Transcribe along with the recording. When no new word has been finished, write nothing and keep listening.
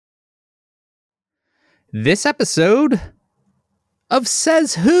This episode of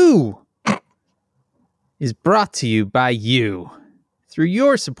Says Who is brought to you by you through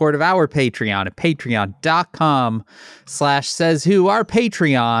your support of our Patreon at patreon.com/sayswho, our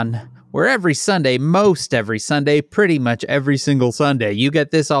Patreon, where every Sunday, most every Sunday, pretty much every single Sunday, you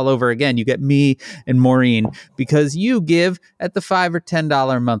get this all over again. You get me and Maureen because you give at the $5 or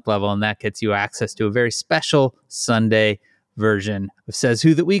 $10 a month level, and that gets you access to a very special Sunday version of Says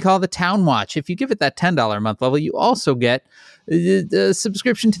Who that we call the Town Watch. If you give it that $10 a month level, you also get the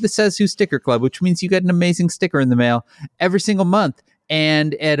subscription to the Says Who sticker club, which means you get an amazing sticker in the mail every single month.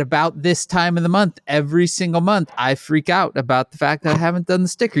 And at about this time of the month, every single month, I freak out about the fact that I haven't done the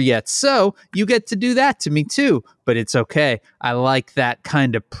sticker yet. So you get to do that to me too, but it's okay. I like that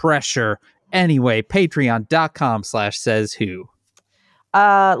kind of pressure. Anyway, patreon.com/sayswho.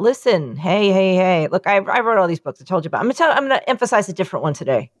 Listen, hey. Look, I wrote all these books. I told you about. I'm going to emphasize a different one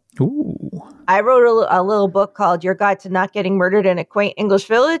today. Ooh. I wrote a little book called Your Guide to Not Getting Murdered in a Quaint English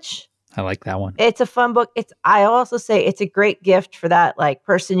Village. I like that one. It's a fun book. I also say it's a great gift for that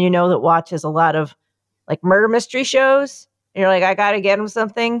person that watches a lot of murder mystery shows. And you're like, I got to get him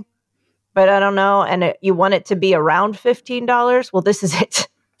something, but I don't know. And you want it to be around $15. Well, this is it.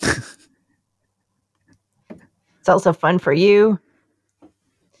 It's also fun for you.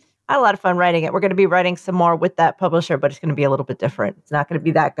 I had a lot of fun writing it. We're going to be writing some more with that publisher, but it's going to be a little bit different. It's not going to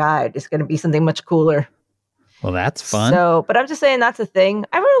be that guide. It's going to be something much cooler. Well, that's fun. So, but I'm just saying that's a thing.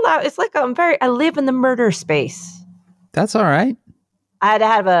 I wrote a lot. It's like I live in the murder space. That's all right. I had to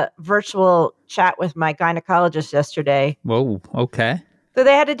have a virtual chat with my gynecologist yesterday. Whoa, okay. So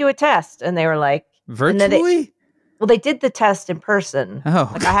they had to do a test, and they were like, virtually? They did the test in person.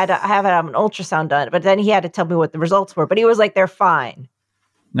 Oh. I had to have an ultrasound done, but then he had to tell me what the results were. But he was like, they're fine.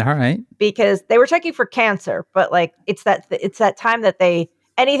 All right. Because they were checking for cancer, but it's that time that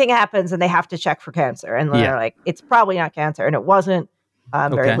anything happens and they have to check for cancer. And they're like, it's probably not cancer. And it wasn't.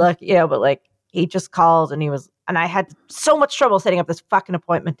 I'm very lucky, but he just called and I had so much trouble setting up this fucking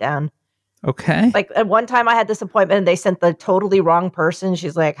appointment down. Okay. At one time I had this appointment and they sent the totally wrong person.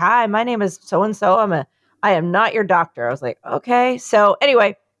 She's like, hi, my name is so-and-so. I am not your doctor. I was like, okay. So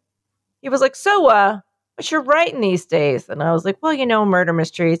anyway, he was like, so, what you're writing these days? And I was like, well, murder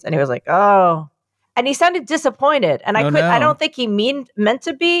mysteries. And he was like, oh. And he sounded disappointed. And I don't think he meant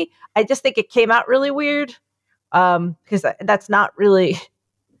to be. I just think it came out really weird. Because that's not really,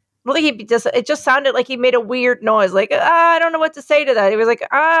 it just sounded like he made a weird noise. Like, I don't know what to say to that. He was like,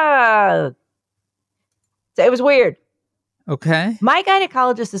 So it was weird. Okay. My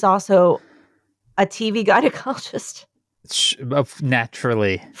gynecologist is also a TV gynecologist.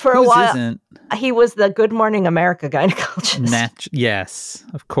 Naturally. For a while, isn't? He was the Good Morning America gynecologist. Yes,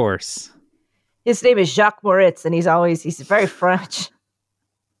 of course. His name is Jacques Moritz, and he's very French.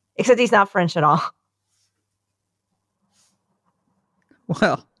 Except he's not French at all.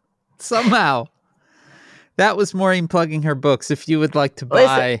 Well, somehow, that was Maureen plugging her books. If you would like to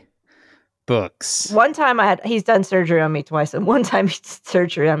buy books. One time he's done surgery on me twice, and one time he did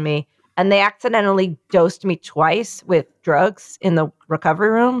surgery on me, and they accidentally dosed me twice with drugs in the recovery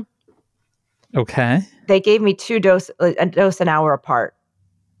room. Okay. They gave me a dose an hour apart.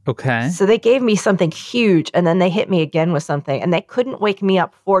 Okay. So they gave me something huge, and then they hit me again with something, and they couldn't wake me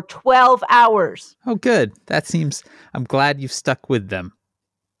up for 12 hours. Oh, good. I'm glad you've stuck with them.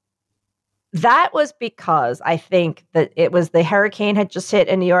 That was because I think that it was the hurricane had just hit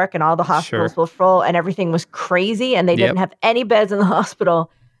in New York, and all the hospitals were full, and everything was crazy, and they didn't have any beds in the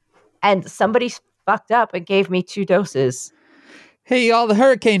hospital. And somebody fucked up and gave me 2 doses. Hey, y'all, the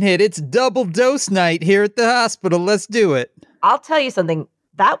hurricane hit. It's double dose night here at the hospital. Let's do it. I'll tell you something.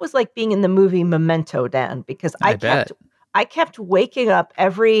 That was like being in the movie Memento, Dan, because I kept waking up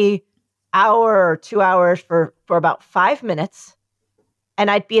every hour or 2 hours for about 5 minutes, and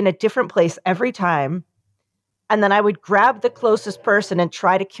I'd be in a different place every time. And then I would grab the closest person and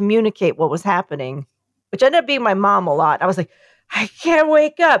try to communicate what was happening, which ended up being my mom a lot. I was like, I can't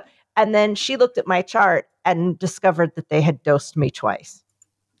wake up. And then she looked at my chart and discovered that they had dosed me twice.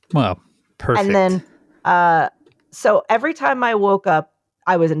 Well, perfect. And then, so every time I woke up,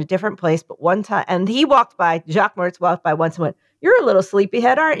 I was in a different place. But one time, and Jacques Moritz walked by once and went, you're a little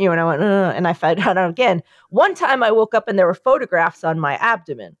sleepyhead, aren't you? And I went, and I found out again. One time I woke up and there were photographs on my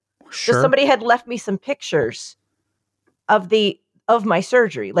abdomen. Sure. So somebody had left me some pictures of my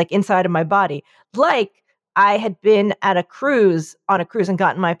surgery, inside of my body. I had been on a cruise and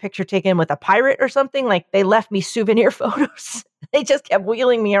gotten my picture taken with a pirate or something. They left me souvenir photos. They just kept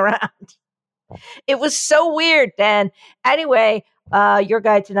wheeling me around. It was so weird, Dan. Anyway, Your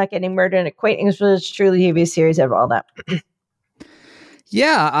Guide to Not Getting Murdered in a Quaint English Village, truly heaviest series ever, all that.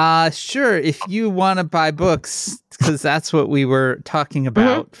 Yeah, sure. If you want to buy books, because that's what we were talking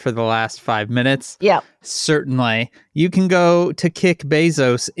about for the last 5 minutes. Yeah. Certainly. You can go to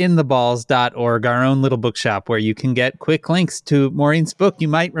kickbezosintheballs.org, our own little bookshop, where you can get quick links to Maureen's book. You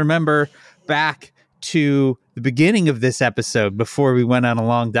might remember back to the beginning of this episode, before we went on a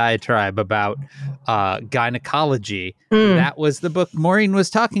long diatribe about gynecology. That was the book Maureen was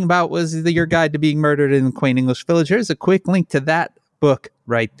talking about, was Your Guide to Being Murdered in a Quaint English Village. Here's a quick link to that book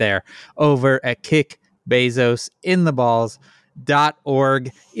right there over at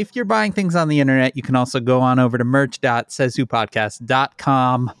kickbezosintheballs.org. If you're buying things on the internet, you can also go on over to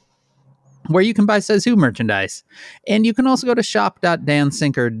merch.sayswhopodcast.com, where you can buy Says Who merchandise. And you can also go to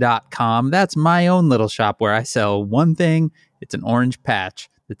shop.dansinker.com. That's my own little shop where I sell one thing. It's an orange patch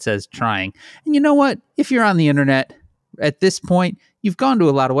that says trying. And you know what? If you're on the internet at this point, you've gone to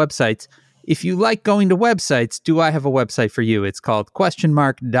a lot of websites. If you like going to websites, do I have a website for you? It's called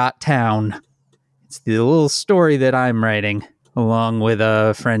 !town. It's the little story that I'm writing along with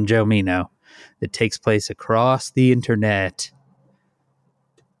a friend Joe Mino that takes place across the internet.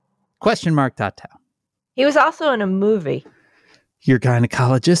 !town. He was also in a movie. Your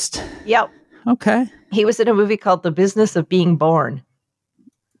gynecologist? Yep. Okay. He was in a movie called The Business of Being Born.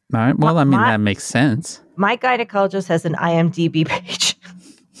 All right. Well, that makes sense. My gynecologist has an IMDb page.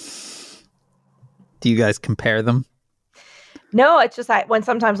 Do you guys compare them? No, it's just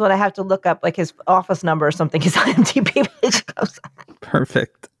sometimes when I have to look up like his office number or something, his IMDb page comes up.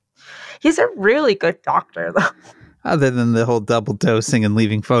 Perfect. He's a really good doctor, though. Other than the whole double dosing and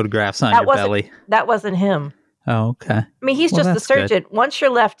leaving photographs on your belly. That wasn't him. Oh, okay. I mean, he's just the surgeon. Good. Once you're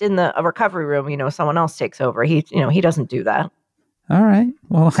left in a recovery room, someone else takes over. He doesn't do that. All right.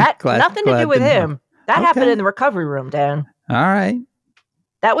 Well, nothing to do with him. That happened in the recovery room, Dan. All right.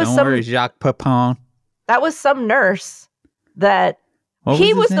 That was Don't worry, Jacques Pepin. That was some nurse that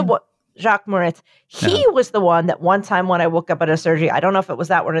Jacques Moritz. He was the one that one time when I woke up at a surgery, I don't know if it was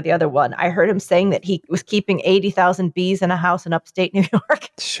that one or the other one, I heard him saying that he was keeping 80,000 bees in a house in upstate New York.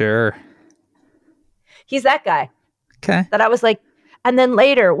 Sure. He's that guy. Okay. That I was like, and then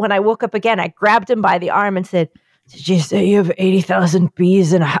later when I woke up again, I grabbed him by the arm and said, "Did you say you have 80,000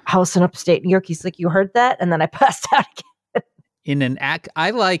 bees in a house in upstate New York?" He's like, "You heard that?" And then I passed out again. In an act,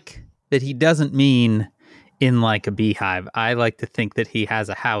 I like that he doesn't mean in like a beehive. I like to think that he has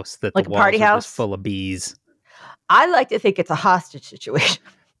a house that like the a party walls are house just full of bees. I like to think it's a hostage situation.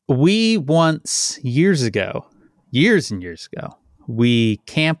 We once, years and years ago, we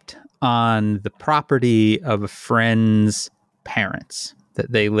camped on the property of a friend's parents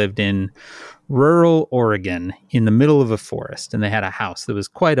that they lived in rural Oregon in the middle of a forest, and they had a house that was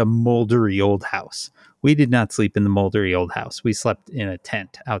quite a moldery old house. We did not sleep in the moldery old house. We slept in a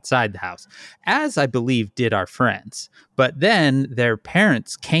tent outside the house, as I believe did our friends. But then their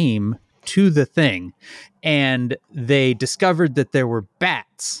parents came to the thing, and they discovered that there were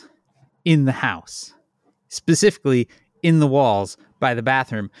bats in the house, specifically in the walls by the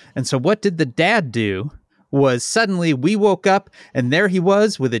bathroom. And so what did the dad do? Was suddenly we woke up and there he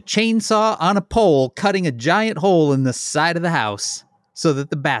was with a chainsaw on a pole cutting a giant hole in the side of the house so that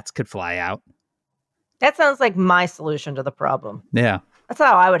the bats could fly out. That sounds like my solution to the problem. Yeah. That's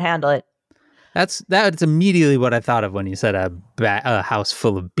how I would handle it. That's immediately what I thought of when you said a house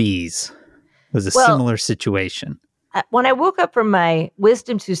full of bees. It was a similar situation. When I woke up from my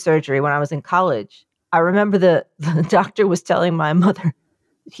wisdom tooth surgery when I was in college, I remember the doctor was telling my mother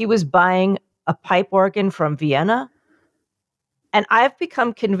he was buying a pipe organ from Vienna. And I've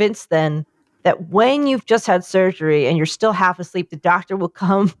become convinced then that when you've just had surgery and you're still half asleep, the doctor will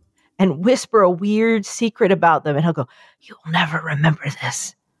come and whisper a weird secret about them. And he'll go, "You'll never remember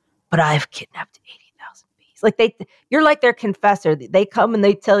this, but I've kidnapped 80,000 bees." Like you're like their confessor. They come and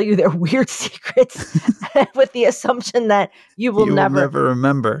they tell you their weird secrets with the assumption that you'll never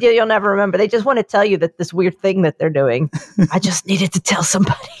remember. Yeah, you'll never remember. They just want to tell you that this weird thing that they're doing. I just needed to tell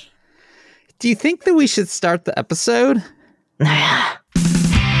somebody. Do you think that we should start the episode?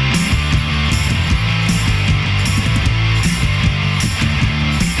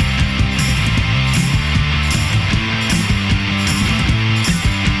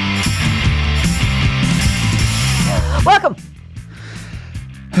 Welcome.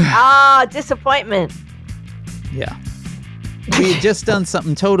 Disappointment. Yeah. We had just done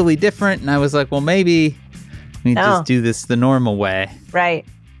something totally different, and I was like, well, maybe we just do this the normal way. Right.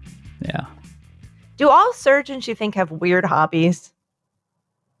 Yeah. Do all surgeons, you think, have weird hobbies?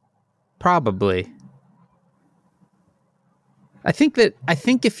 Probably. I think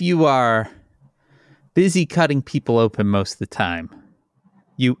if you are busy cutting people open most of the time,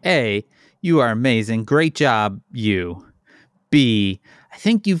 you are amazing. Great job, you. B, I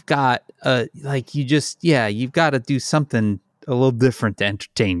think you've got you've got to do something a little different to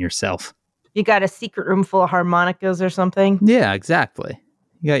entertain yourself. You got a secret room full of harmonicas or something? Yeah, exactly.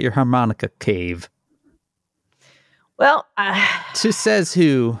 You got your harmonica cave. Well, to Says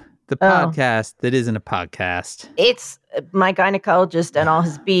Who, the podcast that isn't a podcast. It's my gynecologist and all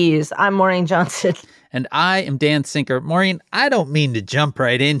his bees. I'm Maureen Johnson. And I am Dan Sinker. Maureen, I don't mean to jump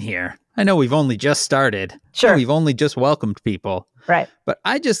right in here. I know we've only just started. Sure. We've only just welcomed people. Right. But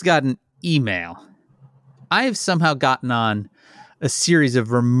I just got an email. I have somehow gotten on a series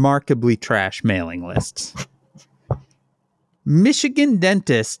of remarkably trash mailing lists. Michigan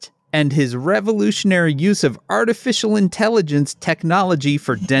dentist and his revolutionary use of artificial intelligence technology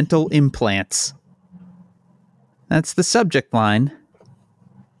for dental implants. That's the subject line.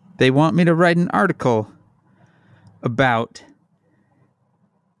 They want me to write an article about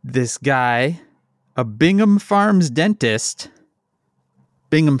this guy, a Bingham Farms dentist.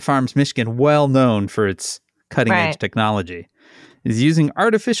 Bingham Farms, Michigan, well known for its cutting-edge technology, is using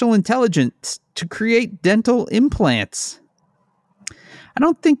artificial intelligence to create dental implants. I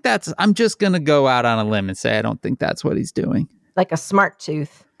don't think I'm just going to go out on a limb and say I don't think that's what he's doing. Like a smart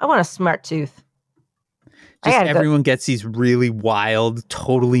tooth. I want a smart tooth. Just everyone gets these really wild,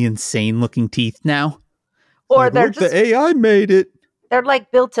 totally insane looking teeth now. Or like, they're look, the AI made it. They're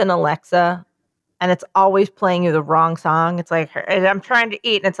like built in Alexa, and it's always playing you the wrong song. It's like, I'm trying to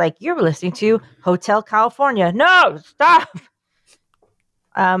eat, and it's like, you're listening to Hotel California. No, stop.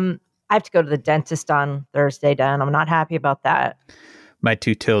 I have to go to the dentist on Thursday, Dan. I'm not happy about that. My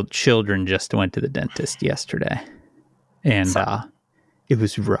two children just went to the dentist yesterday, and it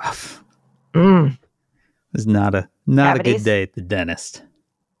was rough. It was not a good day at the dentist.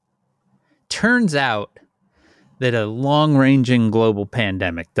 Turns out that a long-ranging global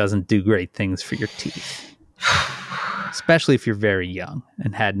pandemic doesn't do great things for your teeth, especially if you're very young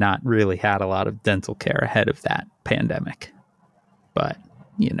and had not really had a lot of dental care ahead of that pandemic. But,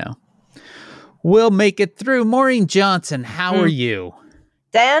 we'll make it through. Maureen Johnson, how are you?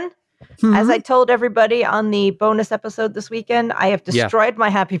 Dan, as I told everybody on the bonus episode this weekend, I have destroyed my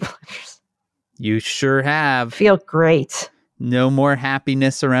happy pleasures. You sure have. Feel great. No more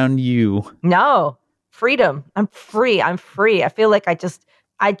happiness around you. No. Freedom. I'm free. I feel like I just,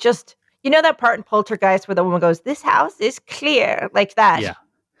 that part in Poltergeist where the woman goes, this house is clear, like that. Yeah.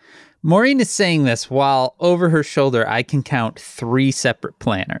 Maureen is saying this while over her shoulder, I can count 3 separate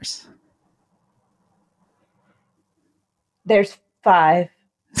planners. There's 5.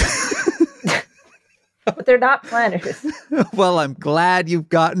 But they're not planners. Well, I'm glad you've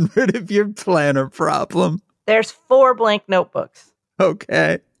gotten rid of your planner problem. There's 4 blank notebooks.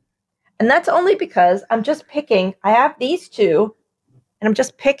 Okay. And that's only because I'm just picking. I have these 2, and I'm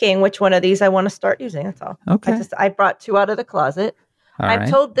just picking which one of these I want to start using. That's all. Okay. I brought 2 out of the closet. I'm right.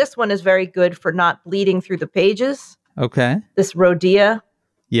 told this one is very good for not bleeding through the pages. Okay. This Rodea.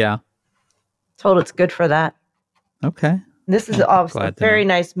 Yeah. Told it's good for that. Okay. This is obviously a very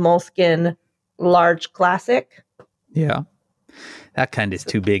nice moleskin large classic. Yeah. That kind is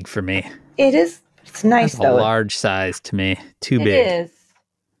too big for me. It is. It's nice, That's though. a large size to me. Too big. It is.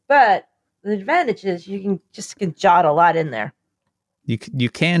 But the advantage is you can jot a lot in there. You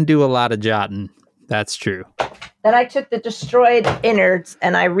can do a lot of jotting. That's true. Then I took the destroyed innards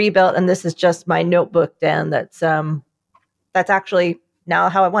and I rebuilt, and this is just my notebook, Dan. That's actually now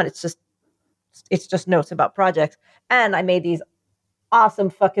how I want it. It's just notes about projects. And I made these awesome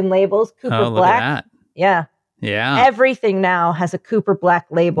fucking labels. Cooper Look Black. at that. Yeah. Yeah. Everything now has a Cooper Black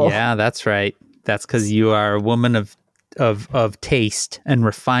label. Yeah, that's right. That's because you are a woman of taste and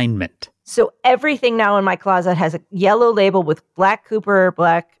refinement. So everything now in my closet has a yellow label with black Cooper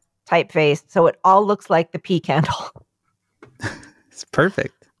Black typeface. So it all looks like the pea candle. It's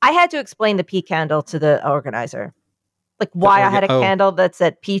perfect. I had to explain the pea candle to the organizer. Like why I had a candle that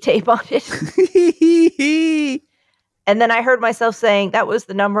said pea tape on it. And then I heard myself saying that was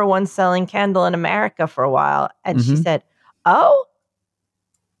the number 1 selling candle in America for a while. And she said, oh,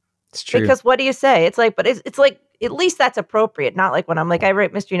 it's true. Because what do you say? It's like, but it's like, at least that's appropriate. Not like when I'm like, I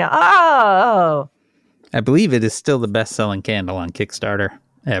write mystery now. Oh. I believe it is still the best selling candle on Kickstarter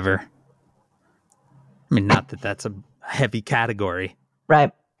ever. I mean, not that that's a heavy category.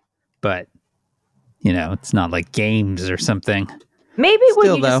 Right. But, it's not like games or something. Maybe still,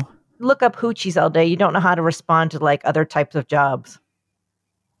 when you just look up hoochies all day, you don't know how to respond to like other types of jobs.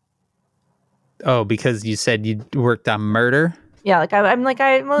 Oh, because you said you worked on murder? Yeah, like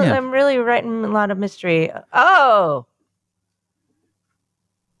I'm really writing a lot of mystery. Oh.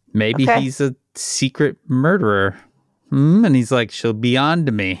 Maybe he's a secret murderer. And he's like, she'll be on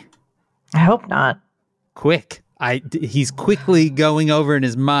to me. I hope not. Quick. He's quickly going over in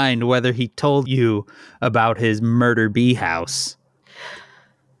his mind whether he told you about his murder bee house.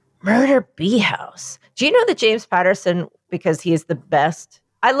 Murder bee house. Do you know that James Patterson, because he is the best?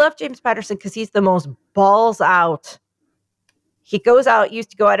 I love James Patterson because he's the most balls out. He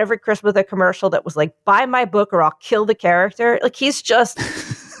used to go out every Christmas with a commercial that was like, buy my book or I'll kill the character. Like, he's just,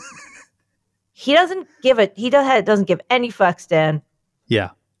 he doesn't give any fucks, Dan. Yeah.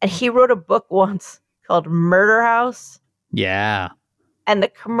 And he wrote a book once called Murder House. Yeah. And the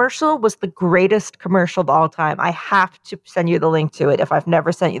commercial was the greatest commercial of all time. I have to send you the link to it if I've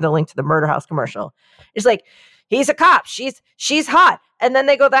never sent you the link to the Murder House commercial. It's like, he's a cop. She's hot. And then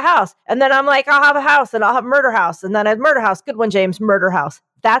they go to the house. And then I'm like, I'll have a house and I'll have Murder House. And then I have Murder House. Good one, James. Murder House.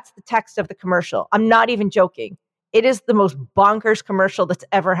 That's the text of the commercial. I'm not even joking. It is the most bonkers commercial that's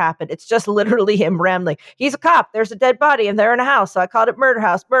ever happened. It's just literally him rambling. He's a cop. There's a dead body and they're in a house. So I called it Murder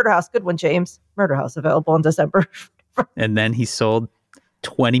House. Murder House. Good one, James. Murder House available in December. And then he sold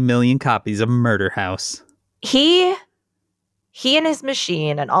 20 million copies of Murder House. He and his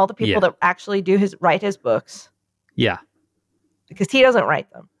machine and all the people that actually write his books. Yeah. Because he doesn't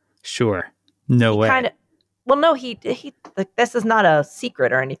write them. Sure. No way. He like, this is not a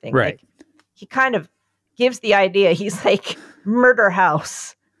secret or anything. Right. Like, he kind of gives the idea. He's like, Murder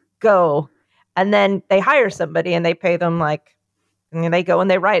House, go. And then they hire somebody and they pay them like, and they go and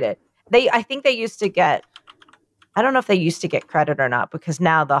they write it. I think they used to get, I don't know if they used to get credit or not, because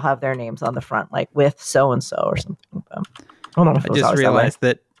now they'll have their names on the front, like with so-and-so or something. I just realized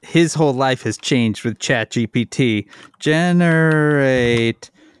that his whole life has changed with ChatGPT.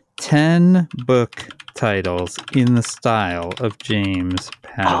 Generate 10 book titles in the style of James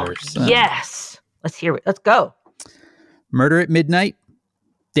Patterson. Oh, yes. Let's hear it. Let's go. Murder at Midnight,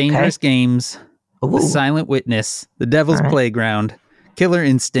 Dangerous Games, Ooh. The Silent Witness, The Devil's Playground, Killer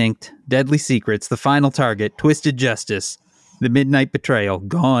Instinct, Deadly Secrets, The Final Target, Twisted Justice, The Midnight Betrayal,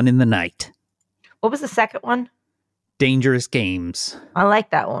 Gone in the Night. What was the second one? Dangerous Games. I like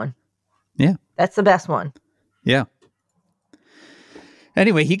that one. Yeah. That's the best one. Yeah.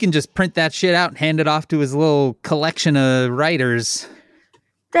 Anyway, he can just print that shit out and hand it off to his little collection of writers.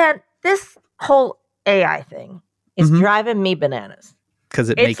 Dad, this whole AI thing is driving me bananas. Because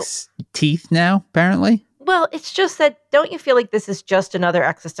it makes teeth now, apparently? Well, it's just that, don't you feel like this is just another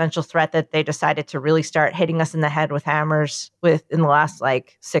existential threat that they decided to really start hitting us in the head with hammers in the last,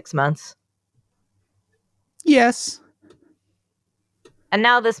 6 months? Yes. And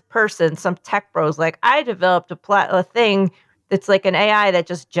now this person, some tech bro's like, I developed a thing that's like an AI that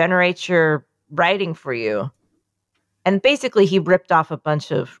just generates your writing for you. And basically he ripped off a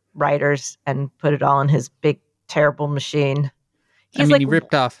bunch of writers and put it all in his big, terrible machine. He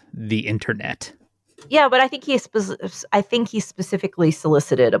ripped off the internet. Yeah, but I think he specifically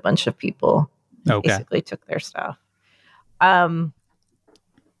solicited a bunch of people. Okay. Basically took their stuff. But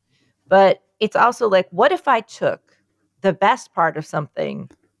it's also like, what if I took the best part of something,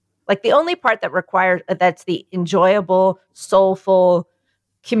 like the only part that's the enjoyable, soulful,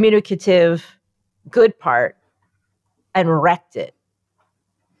 communicative, good part, and wrecked it?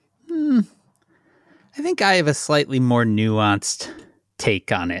 I think I have a slightly more nuanced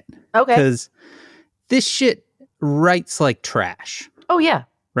take on it. Okay. Because this shit writes like trash. Oh, yeah.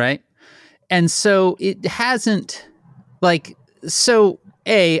 Right? And so it hasn't, I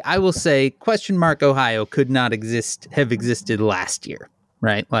will say, Ohio could not have existed last year,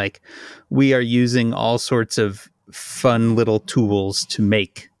 right? Like, we are using all sorts of fun little tools to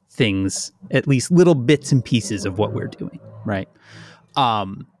make things, at least little bits and pieces of what we're doing, right?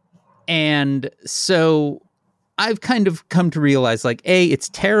 And so I've kind of come to realize, it's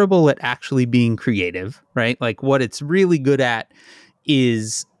terrible at actually being creative, right? Like, what it's really good at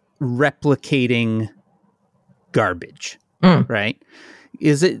is replicating garbage, right?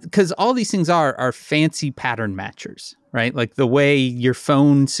 Is it because all these things are fancy pattern matchers, right? Like the way your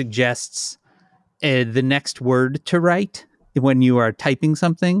phone suggests the next word to write when you are typing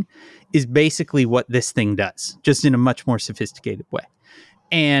something is basically what this thing does, just in a much more sophisticated way.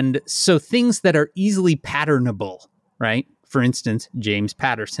 And so things that are easily patternable, right? For instance, James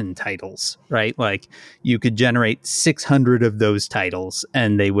Patterson titles, right? Like you could generate 600 of those titles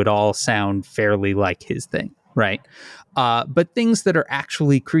and they would all sound fairly like his thing, right? But things that are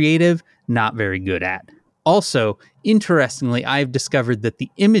actually creative, not very good at. Also, interestingly, I've discovered that the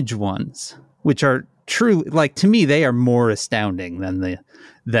image ones, which are truly, to me, they are more astounding than the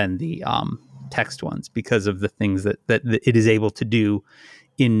text ones because of the things that it is able to do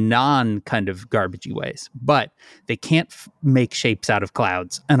in non kind of garbagey ways. But they can't make shapes out of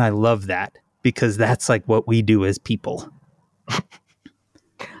clouds, and I love that because that's like what we do as people.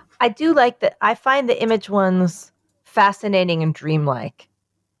 I do like that. I find the image ones fascinating and dreamlike.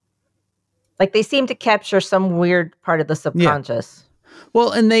 Like they seem to capture some weird part of the subconscious.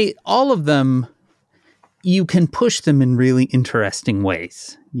 Well, and all of them, you can push them in really interesting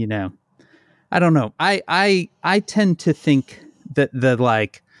ways, you know. I don't know. I tend to think that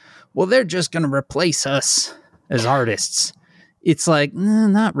well, they're just going to replace us as artists. It's like,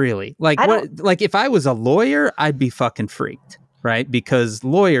 not really. Like if I was a lawyer, I'd be fucking freaked, right? Because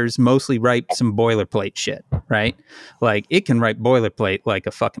lawyers mostly write some boilerplate shit, right? Like it can write boilerplate like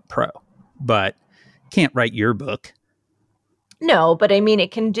a fucking pro, but can't write your book. No, but I mean,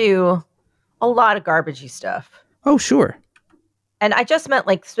 it can do a lot of garbagey stuff. Oh, sure. And I just meant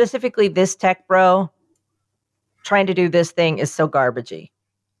like specifically this tech bro trying to do this thing is so garbagey.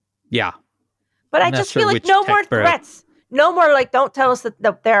 Yeah. But I just feel like no more threats. No more like, don't tell us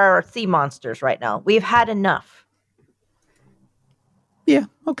that there are sea monsters right now. We've had enough. Yeah.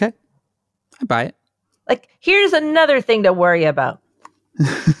 Okay. I buy it. Like, here's another thing to worry about.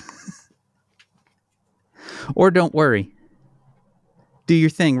 Or don't worry. Do your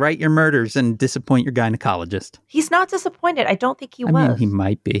thing. Write your murders and disappoint your gynecologist. He's not disappointed. I don't think he was. I mean, he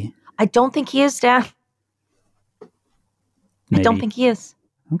might be. I don't think he is, Dan. Maybe. I don't think he is.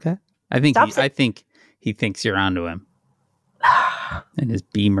 Okay. I think he thinks you're onto him. And his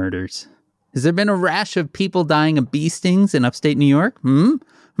bee murders. Has there been a rash of people dying of bee stings in upstate New York?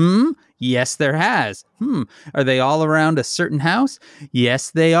 Yes, there has. Are they all around a certain house?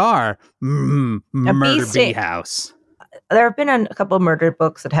 Yes, they are. Murder bee house. There have been a couple of murder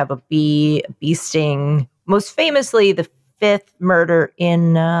books that have a bee sting. Most famously, the fifth murder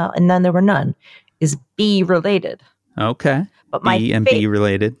in And Then There Were None is bee related. Okay. But bee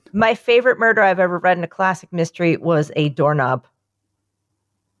related. My favorite murder I've ever read in a classic mystery was a doorknob.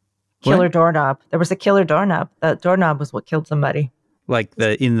 Killer doorknob. There was a killer doorknob. The doorknob was what killed somebody. Like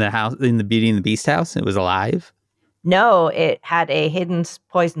in the Beauty and the Beast house? It was alive? No, it had a hidden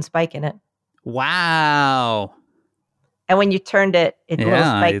poison spike in it. Wow. And when you turned it, a little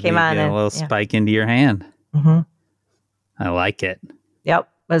spike came on. A little spike into your hand. Mm-hmm. I like it. Yep.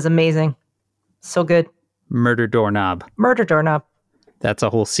 It was amazing. So good. Murder doorknob. Murder doorknob. That's a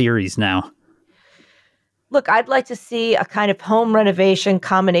whole series now. Look, I'd like to see a kind of home renovation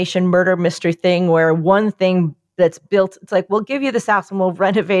combination murder mystery thing where one thing that's built, it's like, we'll give you this house and we'll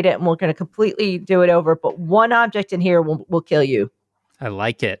renovate it and we're going to completely do it over. But one object in here will kill you. I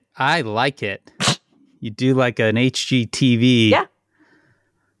like it. You do like an HGTV. Yeah.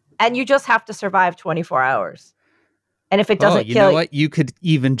 And you just have to survive 24 hours. And if it doesn't kill you, know what? You could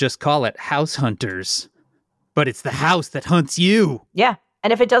even just call it House Hunters. But it's the house that hunts you. Yeah.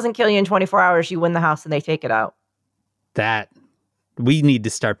 And if it doesn't kill you in 24 hours, you win the house and they take it out. We need to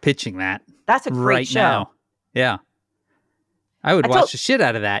start pitching that. That's a great show. Now. Yeah. I would watch the shit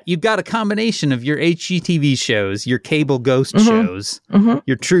out of that. You've got a combination of your HGTV shows, your cable ghost shows,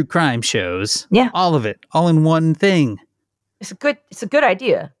 your true crime shows. Yeah. All of it. All in one thing. It's a good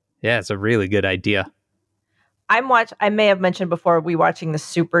idea. Yeah, it's a really good idea. I may have mentioned before, we watching the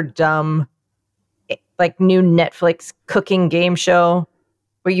super dumb, like new Netflix cooking game show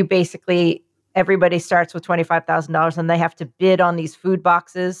where you basically, everybody starts with $25,000 and they have to bid on these food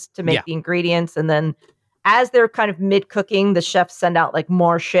boxes to make the ingredients. And then as they're kind of mid cooking, the chefs send out like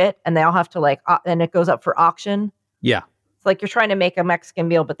more shit and they all have to and it goes up for auction. Yeah. It's like you're trying to make a Mexican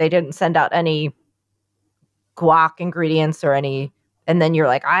meal, but they didn't send out any guac ingredients or any, and then you're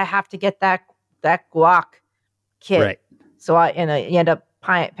like, I have to get that guac kit. Right. So you end up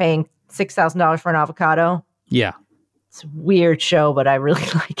paying $6,000 for an avocado. Yeah. It's a weird show, but I really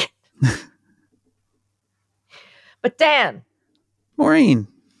like it. But Dan. Maureen.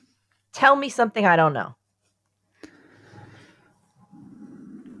 Tell me something I don't know.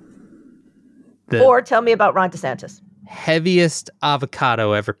 Or tell me about Ron DeSantis. Heaviest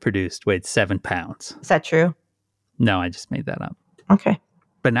avocado ever produced weighed 7 pounds. Is that true? No, I just made that up. Okay.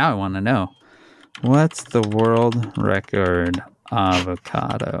 But now I want to know. What's the world record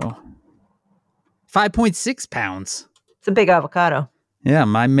avocado? 5.6 pounds. It's a big avocado. Yeah,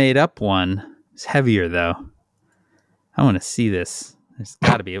 my made up one is heavier though. I want to see this. There's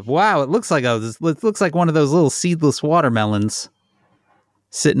got to be. Wow, it looks like one of those little seedless watermelons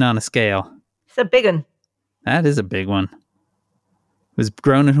sitting on a scale. It's a big one. That is a big one. It was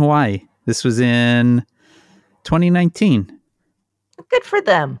grown in Hawaii. This was in 2019. Good for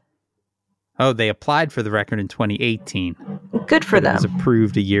them. Oh, they applied for the record in 2018. Good for them. It was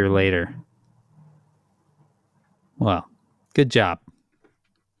approved a year later. Well, good job.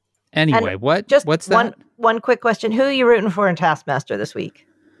 Anyway, what's that? One quick question. Who are you rooting for in Taskmaster this week?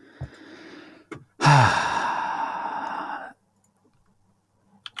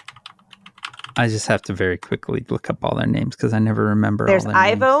 I just have to very quickly look up all their names because I never remember There's all their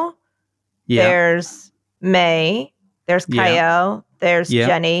Ivo. names. Yeah. There's May. There's Kyle. There's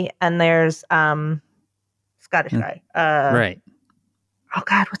Jenny. And there's Scottish guy. Right. Oh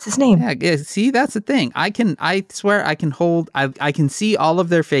God, what's his name? Yeah, see, that's the thing. I swear I can see all of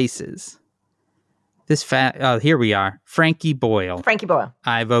their faces. Here we are. Frankie Boyle.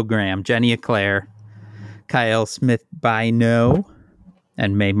 Ivo Graham, Jenny Eclair, Kyle Smith Bino,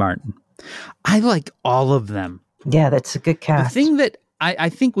 and Mae Martin. I like all of them. Yeah, that's a good cast. The thing that I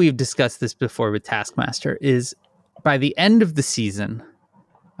think we've discussed this before with Taskmaster is by the end of the season,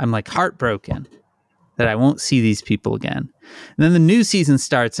 I'm like heartbroken that I won't see these people again. And then the new season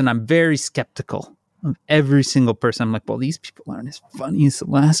starts and I'm very skeptical of every single person. I'm like, well, these people aren't as funny as the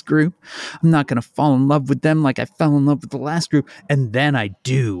last group. I'm not going to fall in love with them like I fell in love with the last group. And then I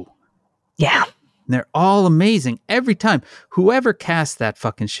do. Yeah. And they're all amazing every time. Whoever cast that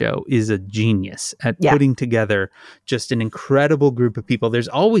fucking show is a genius at putting together just an incredible group of people. There's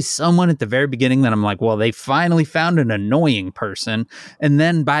always someone at the very beginning that I'm like, well, they finally found an annoying person. And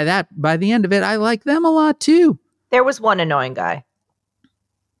then by the end of it, I like them a lot too. There was one annoying guy.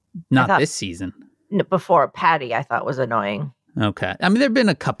 Not this season. Before Patty, I thought was annoying. Okay. I mean, there've been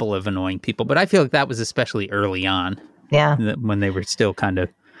a couple of annoying people, but I feel like that was especially early on. Yeah. When they were still kind of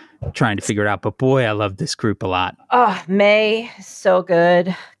trying to figure it out. But boy, I love this group a lot. Oh, May, so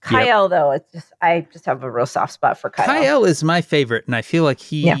good. Kyle, though, I just have a real soft spot for Kyle. Kyle is my favorite, and I feel like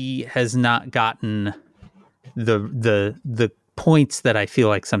he has not gotten the points that I feel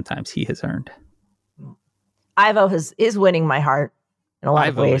like sometimes he has earned. Ivo is winning my heart in a lot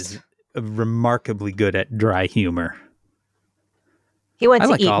of ways. Is remarkably good at dry humor. He went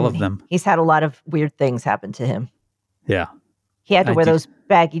to Eton. All of them. He's had a lot of weird things happen to him. Yeah. He had to wear those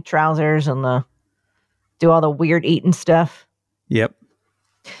baggy trousers and do all the weird eating stuff. Yep.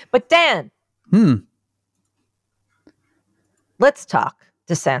 But Dan. Let's talk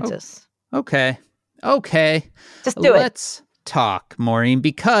DeSantis. Okay. Just do it. Let's talk, Maureen,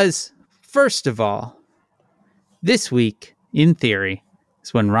 because first of all, this week, in theory,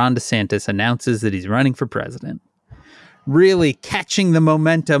 is when Ron DeSantis announces that he's running for president. Really catching the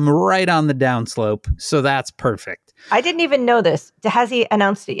momentum right on the downslope. So that's perfect. I didn't even know this. Has he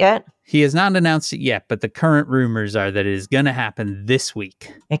announced it yet? He has not announced it yet, but the current rumors are that it is going to happen this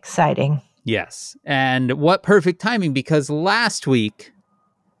week. Exciting. Yes. And what perfect timing, because last week,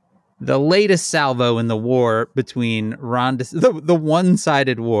 the latest salvo in the war between the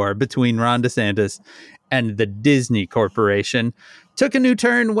one-sided war between Ron DeSantis and the Disney Corporation took a new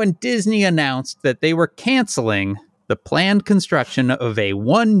turn when Disney announced that they were canceling the planned construction of a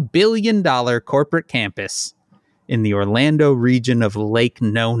 $1 billion corporate campus in the Orlando region of Lake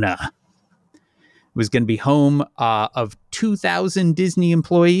Nona. It was going to be home of 2,000 Disney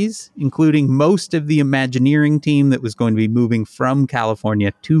employees, including most of the Imagineering team that was going to be moving from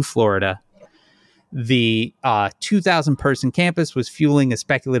California to Florida. The 2,000-person campus was fueling a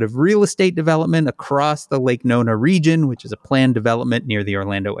speculative real estate development across the Lake Nona region, which is a planned development near the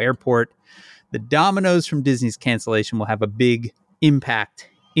Orlando airport. The dominoes from Disney's cancellation will have a big impact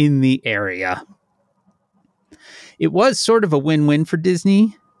in the area. It was sort of a win-win for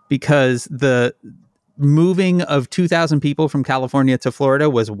Disney because the moving of 2,000 people from California to Florida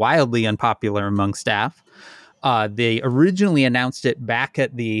was wildly unpopular among staff. They originally announced it back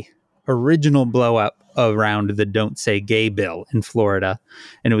at the original blow-up around the Don't Say Gay bill in Florida,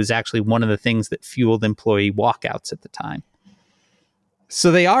 and it was actually one of the things that fueled employee walkouts at the time.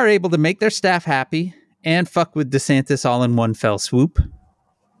 So they are able to make their staff happy and fuck with DeSantis all in one fell swoop.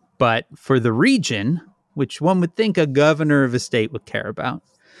 But for the region, which one would think a governor of a state would care about,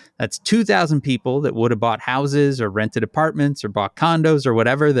 that's 2,000 people that would have bought houses or rented apartments or bought condos or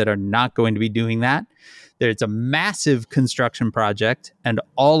whatever that are not going to be doing that. There's a massive construction project, and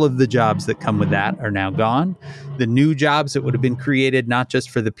all of the jobs that come with that are now gone. The new jobs that would have been created, not just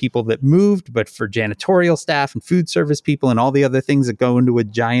for the people that moved, but for janitorial staff and food service people and all the other things that go into a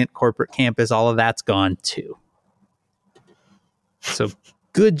giant corporate campus, all of that's gone too. So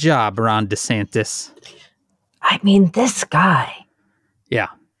good job, Ron DeSantis. I mean, this guy. Yeah.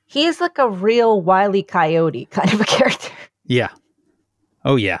 He's like a real Wile E. Coyote kind of a character. Yeah.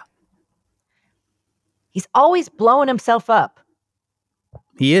 Oh, yeah. He's always blowing himself up.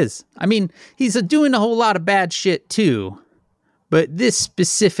 He is. I mean, he's doing a whole lot of bad shit too. But this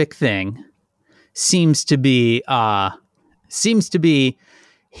specific thing seems to be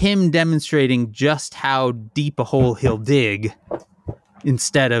him demonstrating just how deep a hole he'll dig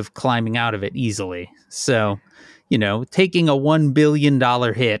instead of climbing out of it easily. So, taking a $1 billion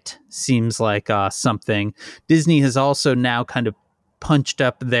hit seems like something. Disney has also now kind of punched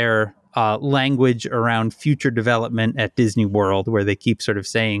up their language around future development at Disney World, where they keep sort of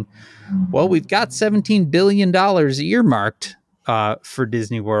saying, well, we've got $17 billion earmarked for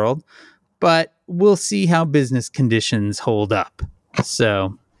Disney World, but we'll see how business conditions hold up.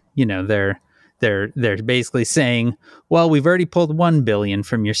 So, they're basically saying, well, we've already pulled $1 billion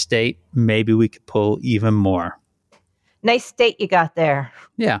from your state. Maybe we could pull even more. Nice state you got there.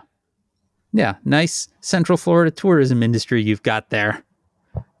 Yeah. Yeah. Nice Central Florida tourism industry you've got there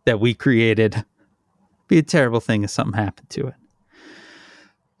that we created. Be a terrible thing if something happened to it.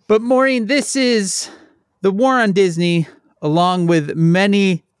 But Maureen, this is the war on Disney, along with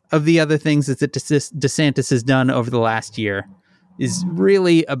many of the other things that DeSantis has done over the last year, is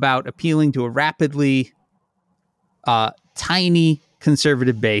really about appealing to a rapidly tiny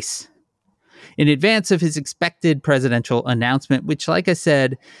conservative base in advance of his expected presidential announcement, which, like I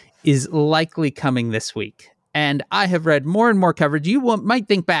said, is likely coming this week. And I have read more and more coverage. You might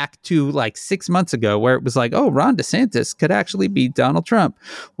think back to like 6 months ago where it was like, oh, Ron DeSantis could actually beat Donald Trump.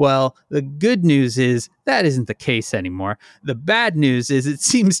 Well, the good news is that isn't the case anymore. The bad news is it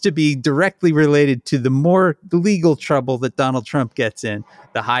seems to be directly related to the more legal trouble that Donald Trump gets in,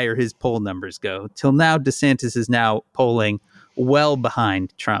 the higher his poll numbers go. Till now, DeSantis is now polling well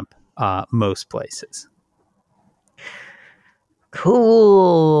behind Trump most places.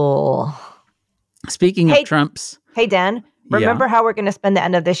 Cool. Speaking of Trump's... Hey, Dan, remember how we're going to spend the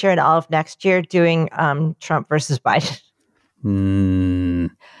end of this year and all of next year doing Trump versus Biden?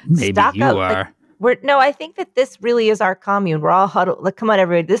 Maybe Stock you are. I think that this really is our commune. We're all huddled. Like, come on,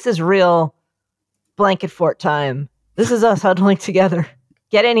 everybody. This is real blanket fort time. This is us huddling together.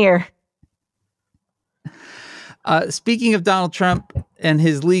 Get in here. Speaking of Donald Trump and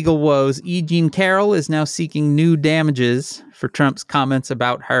his legal woes, E. Jean Carroll is now seeking new damages for Trump's comments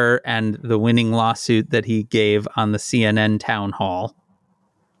about her and the winning lawsuit that he gave on the CNN town hall.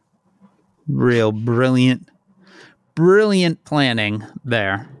 Real brilliant planning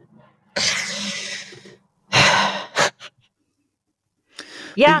there.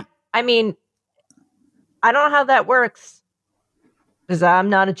 Yeah, I mean, I don't know how that works. Because I'm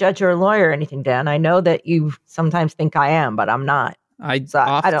not a judge or a lawyer or anything, Dan. I know that you sometimes think I am, but I'm not. I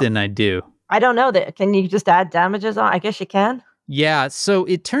do. I don't know that. Can you just add damages on? I guess you can. Yeah. So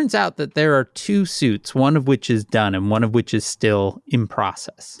it turns out that there are two suits, one of which is done and one of which is still in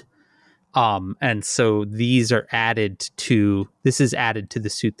process. And so this is added to the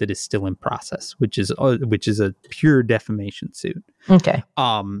suit that is still in process, which is a pure defamation suit. Okay.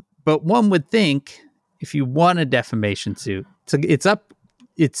 But one would think if you won a defamation suit, it's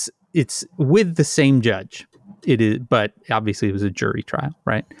with the same judge. It is, but obviously it was a jury trial,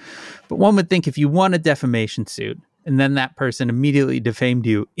 right? But one would think if you won a defamation suit and then that person immediately defamed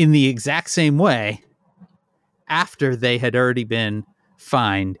you in the exact same way after they had already been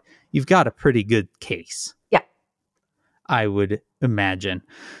fined, you've got a pretty good case. Yeah. I would imagine.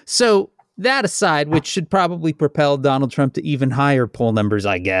 So that aside, which should probably propel Donald Trump to even higher poll numbers,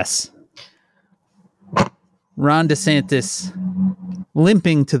 I guess. Ron DeSantis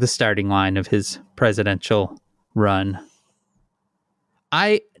limping to the starting line of his presidential run.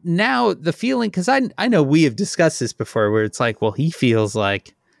 The feeling, because I know we have discussed this before, where it's like, well, he feels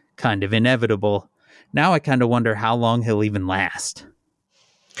like kind of inevitable. Now I kind of wonder how long he'll even last.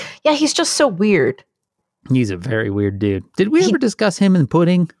 Yeah, he's just so weird. He's a very weird dude. Did we ever discuss him and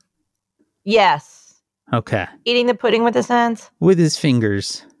pudding? Yes. Okay. Eating the pudding with his hands? With his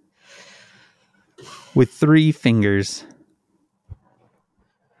fingers. With 3 fingers.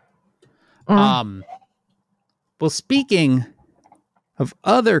 Well, speaking of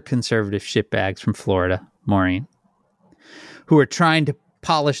other conservative shitbags from Florida, Maureen, who are trying to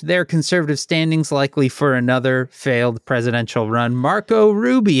polish their conservative standings likely for another failed presidential run, Marco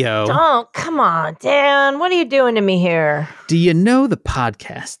Rubio. Oh, come on, Dan. What are you doing to me here? Do you know the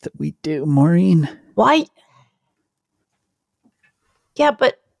podcast that we do, Maureen? Why? Yeah,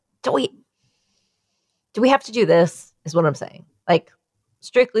 but do we have to do this, is what I'm saying. Like,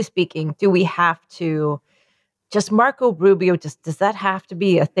 strictly speaking, do we have to just Marco Rubio? Does that have to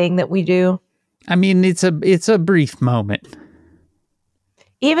be a thing that we do? I mean, it's a brief moment.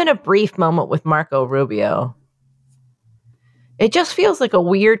 Even a brief moment with Marco Rubio. It just feels like a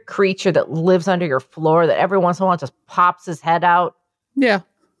weird creature that lives under your floor that every once in a while just pops his head out. Yeah.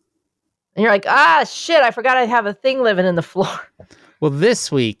 And you're like, shit, I forgot I have a thing living in the floor. Well,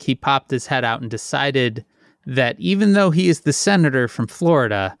 this week he popped his head out and decided that even though he is the senator from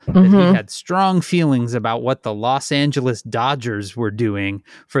Florida, that he had strong feelings about what the Los Angeles Dodgers were doing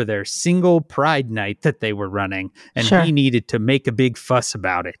for their single Pride night that they were running. And he needed to make a big fuss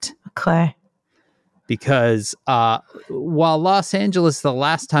about it. Okay. because while Los Angeles, the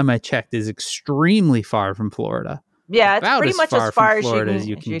last time I checked, is extremely far from Florida. Yeah, it's about pretty much as far from Florida as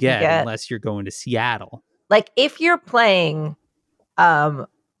you can get, unless you're going to Seattle. Like if you're playing the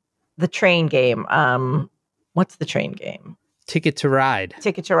train game, what's the train game? Ticket to Ride.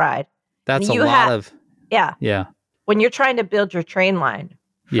 Ticket to Ride. That's a lot of... Yeah. Yeah. When you're trying to build your train line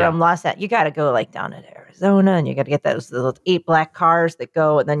from Los Angeles, you got to go like down to Arizona, and you got to get those 8 black cars that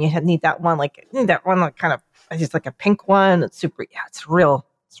go, and then you need that one like kind of just like a pink one. It's super. Yeah, it's real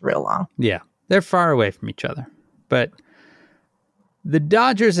long. Yeah, they're far away from each other. But the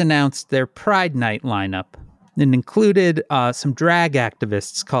Dodgers announced their Pride Night lineup and included some drag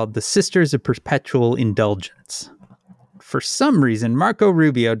activists called the Sisters of Perpetual Indulgence. For some reason, Marco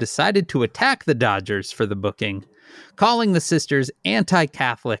Rubio decided to attack the Dodgers for the booking, calling the sisters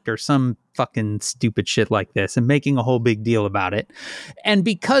anti-Catholic or some fucking stupid shit like this and making a whole big deal about it. And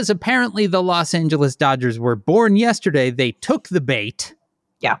because apparently the Los Angeles Dodgers were born yesterday, they took the bait.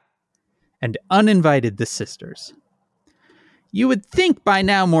 Yeah. And uninvited the sisters. You would think by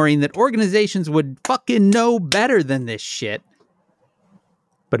now, Maureen, that organizations would fucking know better than this shit.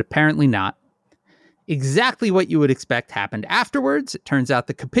 But apparently not. Exactly what you would expect happened afterwards. It turns out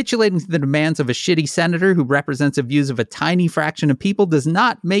that capitulating to the demands of a shitty senator who represents the views of a tiny fraction of people does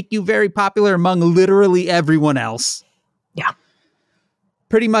not make you very popular among literally everyone else. Yeah.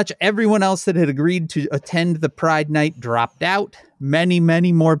 Pretty much everyone else that had agreed to attend the Pride Night dropped out. Many,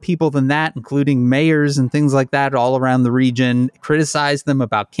 many more people than that, including mayors and things like that all around the region, criticized them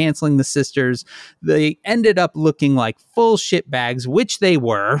about canceling the sisters. They ended up looking like full shitbags, which they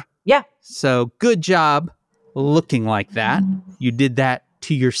were. Yeah. So good job looking like that. You did that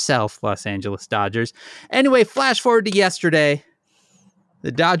to yourself, Los Angeles Dodgers. Anyway, flash forward to yesterday.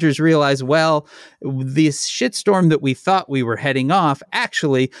 The Dodgers realized, well, this shitstorm that we thought we were heading off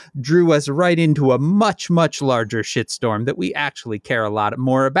actually drew us right into a much, much larger shitstorm that we actually care a lot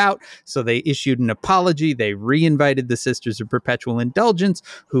more about. So they issued an apology. They reinvited the Sisters of Perpetual Indulgence,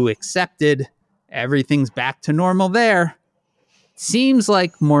 who accepted. Everything's back to normal there. Seems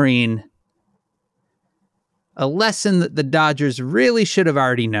like, Maureen, a lesson that the Dodgers really should have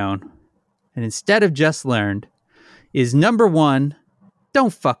already known, and instead of just learned, is number 1,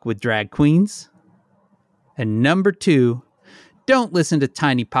 don't fuck with drag queens. And number 2, don't listen to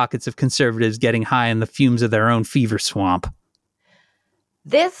tiny pockets of conservatives getting high on the fumes of their own fever swamp.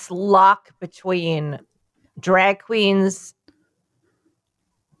 This lock between drag queens,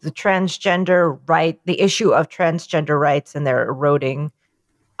 the transgender right, the issue of transgender rights and their eroding,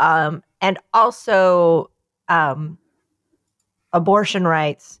 and also abortion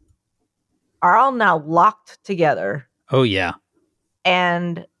rights are all now locked together. Oh, yeah.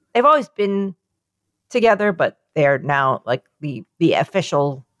 And they've always been together, but they're now like the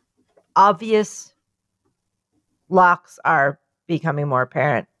official obvious locks are becoming more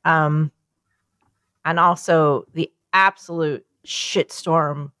apparent. And also the absolute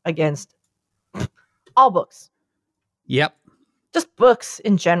shitstorm against all books. Yep. Just books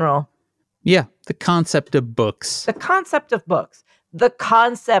in general. Yeah, the concept of books. The concept of books. The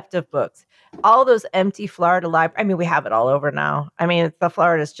concept of books. All those empty Florida libraries. I mean, we have it all over now. I mean,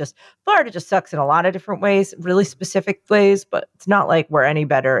 Florida just sucks in a lot of different ways, really specific ways, but it's not like we're any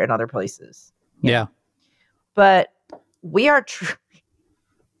better in other places. Yeah. But we are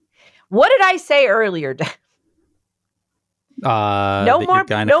What did I say earlier? No more. Your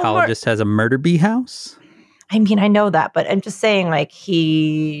gynecologist has a murder bee house? I mean, I know that, but I'm just saying, like,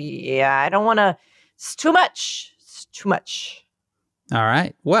 I don't want to. It's too much. It's too much. All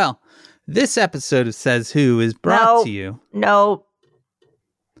right. Well, this episode of Says Who is brought to you. No.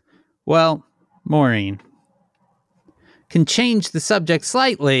 Well, Maureen can change the subject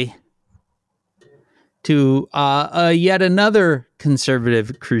slightly to yet another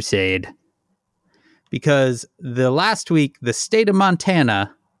conservative crusade. Because last week, the state of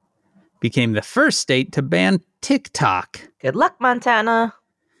Montana became the first state to ban TikTok. Good luck, Montana.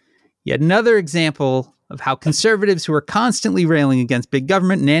 Yet another example of how conservatives who are constantly railing against big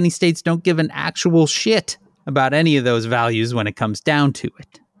government and anti-states don't give an actual shit about any of those values when it comes down to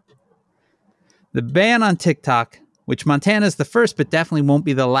it. The ban on TikTok, which Montana is the first but definitely won't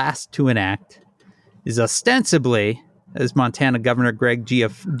be the last to enact, is ostensibly, as Montana Governor Greg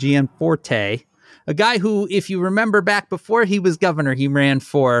Gianforte, a guy who, if you remember back before he was governor, he ran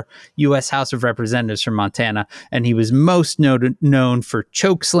for U.S. House of Representatives from Montana, and he was most known for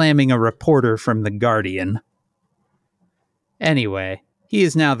chokeslamming a reporter from The Guardian. Anyway, he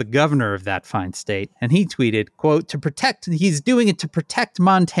is now the governor of that fine state, and he tweeted, quote, he's doing it to protect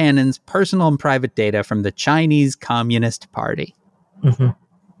Montanans' personal and private data from the Chinese Communist Party. Mm-hmm.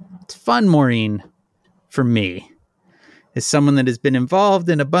 It's fun, Maureen, for me, as someone that has been involved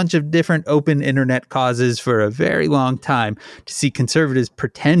in a bunch of different open internet causes for a very long time, to see conservatives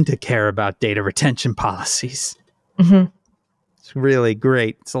pretend to care about data retention policies. Mm-hmm. It's really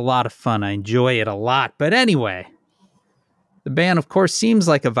great. It's a lot of fun. I enjoy it a lot. But anyway, the ban, of course, seems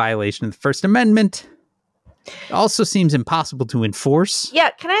like a violation of the First Amendment. It also seems impossible to enforce. Yeah,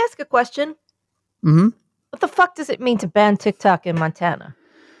 can I ask a question? Mm-hmm. What the fuck does it mean to ban TikTok in Montana?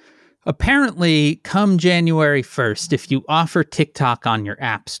 Apparently, come January 1st, if you offer TikTok on your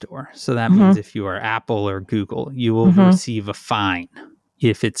app store, so that means if you are Apple or Google, you will receive a fine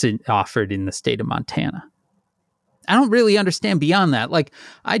if it's offered in the state of Montana. I don't really understand beyond that. Like,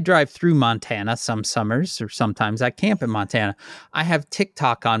 I drive through Montana some summers, or sometimes I camp in Montana. I have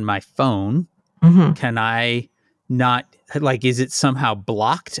TikTok on my phone. Can I not, like, is it somehow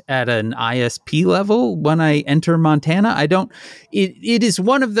blocked at an ISP level when I enter Montana? It is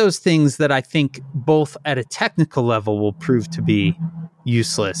one of those things that I think both at a technical level will prove to be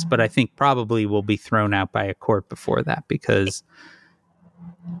useless, but I think probably will be thrown out by a court before that, because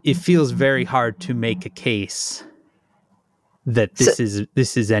it feels very hard to make a case that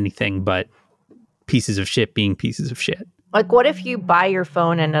this is anything but pieces of shit being pieces of shit. Like, what if you buy your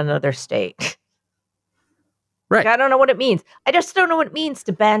phone in another state? Right. Like, I don't know what it means. I just don't know what it means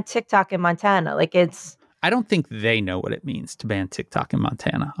to ban TikTok in Montana. Like, I don't think they know what it means to ban TikTok in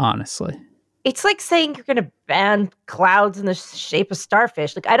Montana, honestly. It's like saying you're going to ban clouds in the shape of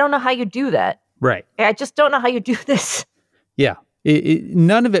starfish. Like, I don't know how you do that. Right. I just don't know how you do this. Yeah.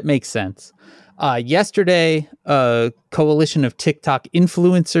 None of it makes sense. Yesterday, a coalition of TikTok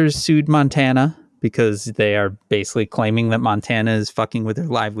influencers sued Montana because they are basically claiming that Montana is fucking with their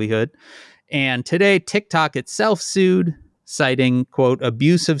livelihood. And today, TikTok itself sued, citing, quote,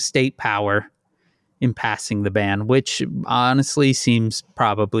 abuse of state power in passing the ban, which honestly seems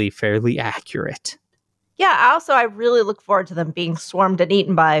probably fairly accurate. Yeah, I really look forward to them being swarmed and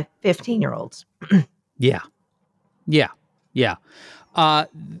eaten by 15-year-olds. Yeah.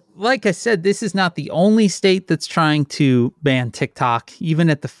 Like I said, this is not the only state that's trying to ban TikTok. Even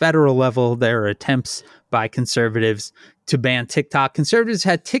at the federal level, there are attempts by conservatives to ban TikTok. Conservatives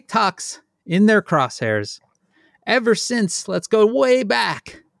had TikToks in their crosshairs ever since, let's go way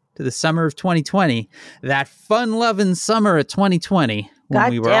back to the summer of 2020, that fun-loving summer of 2020, when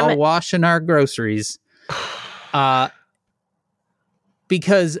we were all washing our groceries.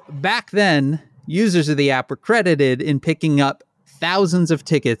 Because back then, users of the app were credited in picking up thousands of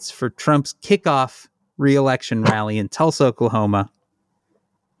tickets for Trump's kickoff re-election rally in Tulsa, Oklahoma.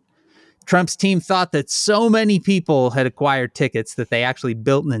 Trump's team thought that so many people had acquired tickets that they actually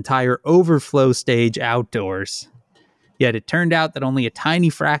built an entire overflow stage outdoors. Yet it turned out that only a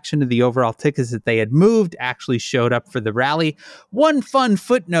tiny fraction of the overall tickets that they had moved actually showed up for the rally. One fun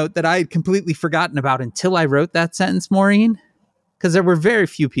footnote that I had completely forgotten about until I wrote that sentence, Maureen, because there were very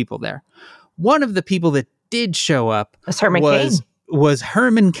few people there. One of the people that did show up was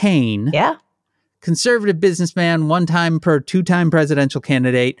Herman Cain. Yeah. Conservative businessman, two-time presidential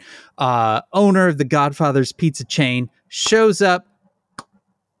candidate, owner of the Godfather's pizza chain, shows up,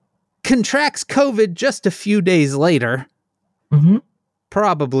 contracts COVID just a few days later,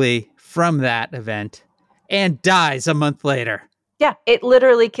 probably from that event, and dies a month later. Yeah, it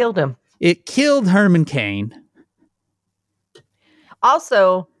literally killed him. It killed Herman Cain.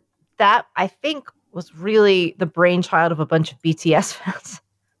 Also, that, I think, was really the brainchild of a bunch of BTS fans.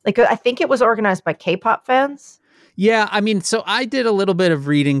 Like, I think it was organized by K-pop fans. Yeah, I mean, so I did a little bit of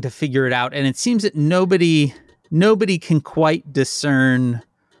reading to figure it out, and it seems that nobody can quite discern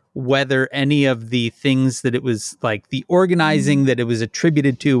whether any of the things that it was, like, the organizing that it was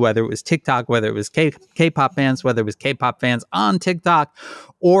attributed to, whether it was TikTok, whether it was K-pop fans, whether it was K-pop fans on TikTok,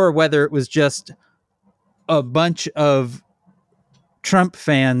 or whether it was just a bunch of Trump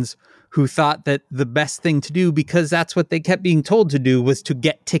fans who thought that the best thing to do, because that's what they kept being told to do, was to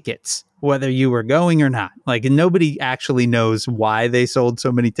get tickets, whether you were going or not. Like, nobody actually knows why they sold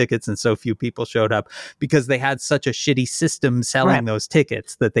so many tickets and so few people showed up, because they had such a shitty system selling those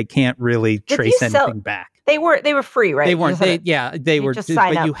tickets that they can't really trace anything back. They were free, right? They weren't. They were.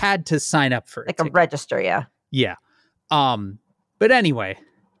 But you had to sign up for it. Like a register, yeah. Yeah. But anyway,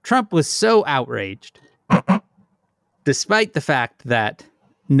 Trump was so outraged, despite the fact that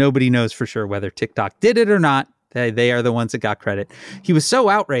nobody knows for sure whether TikTok did it or not. They are the ones that got credit. He was so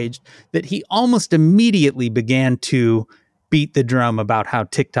outraged that he almost immediately began to beat the drum about how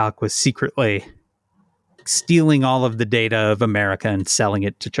TikTok was secretly stealing all of the data of America and selling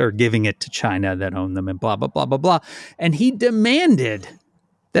it to, or giving it to China that owned them, and blah, blah, blah, blah, blah. And he demanded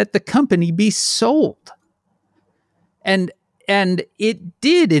that the company be sold. And it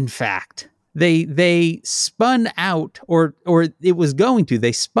did, in fact, they spun out, or it was going to,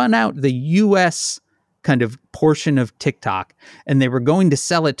 they spun out the US kind of portion of TikTok, and they were going to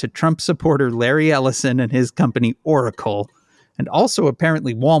sell it to Trump supporter Larry Ellison and his company Oracle, and also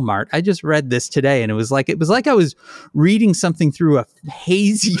apparently Walmart. I just read this today, and it was like I was reading something through a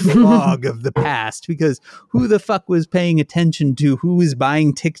hazy fog of the past, because who the fuck was paying attention to who was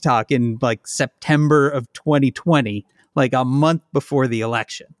buying TikTok in like September of 2020, like a month before the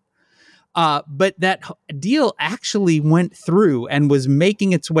election? But that deal actually went through and was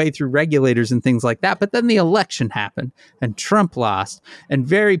making its way through regulators and things like that. But then the election happened and Trump lost. And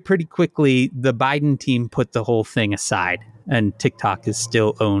very pretty quickly, the Biden team put the whole thing aside. And TikTok is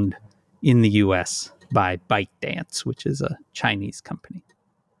still owned in the US by ByteDance, which is a Chinese company.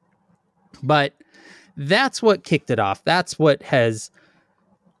 But that's what kicked it off. That's what has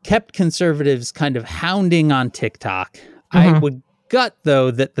kept conservatives kind of hounding on TikTok. I would gut,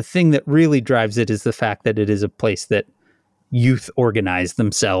 though, that the thing that really drives it is the fact that it is a place that youth organize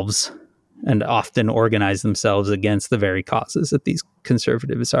themselves, and often organize themselves against the very causes that these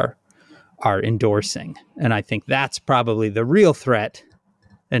conservatives are endorsing. And I think that's probably the real threat,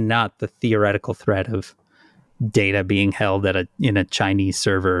 and not the theoretical threat of data being held in a Chinese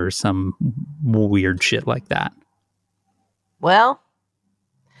server or some weird shit like that. Well,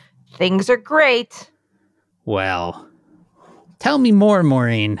 things are great. Well, tell me more,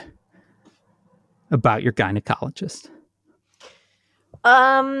 Maureen, about your gynecologist.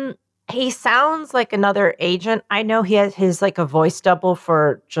 He sounds like another agent. I know he has his like a voice double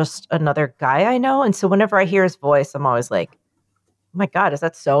for just another guy I know. And so whenever I hear his voice, I'm always like, oh my God, is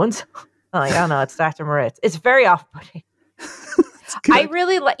that so-and-so? I'm like, oh no, it's Dr. Moritz. It's very off-putting. I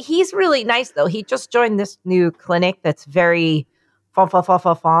really like, he's really nice though. He just joined this new clinic that's very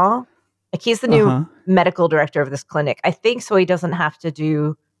like he's the new medical director of this clinic. I think so he doesn't have to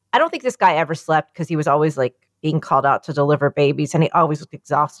do, I don't think this guy ever slept because he was always like being called out to deliver babies and he always looked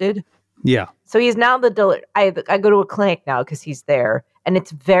exhausted. Yeah. So he's now I go to a clinic now because he's there, and it's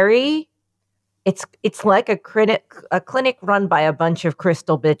very, it's like a clinic run by a bunch of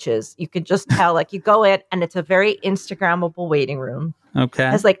crystal bitches. You could just tell, like you go in and it's a very Instagrammable waiting room. Okay. It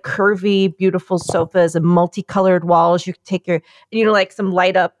has like curvy, beautiful sofas and multicolored walls. You can take your, like some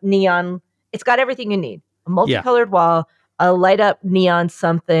light up neon. It's got everything you need. A multicolored wall, a light up neon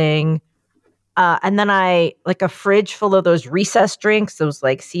something. And then like a fridge full of those recess drinks, those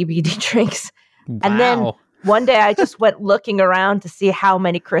like CBD drinks. Wow. And then one day I just went looking around to see how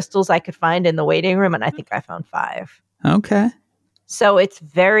many crystals I could find in the waiting room. And I think I found 5. Okay. So it's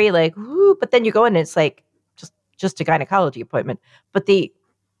very like, whoo, but then you go in and it's like just a gynecology appointment. But they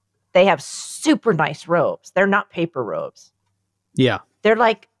have super nice robes. They're not paper robes. Yeah. They're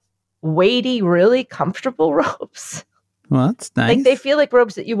like weighty, really comfortable robes. Well, that's nice. Like they feel like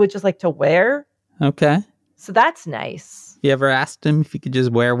robes that you would just like to wear. Okay. So that's nice. You ever asked him if you could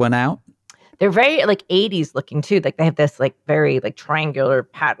just wear one out? They're very like 80s looking too. Like they have this like very like triangular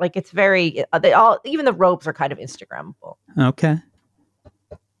pattern. Like it's very, even the robes are kind of Instagrammable. Okay.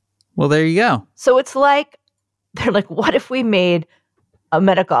 Well, there you go. So it's like, they're like, what if we made a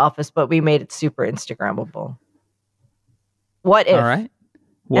medical office, but we made it super Instagrammable? What if? All right.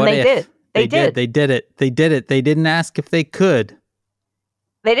 What and they if? did. They did. They did it. They did it. They didn't ask if they could.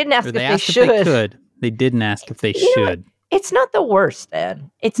 They didn't ask if they should. If they could. They didn't ask if they should. It's not the worst, Ed.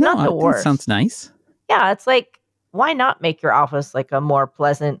 It's not the worst. Sounds nice. Yeah, it's like, why not make your office like a more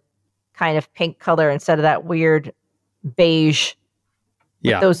pleasant kind of pink color instead of that weird beige?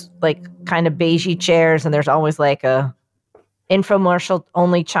 Yeah. Those like kind of beigey chairs, and there's always like a infomercial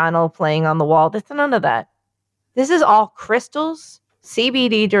only channel playing on the wall. There's none of that. This is all crystals,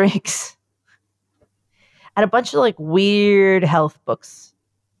 CBD drinks, and a bunch of like weird health books.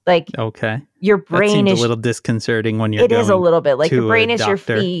 Like, okay, your brain is a little disconcerting when you're. It is a little bit like your brain is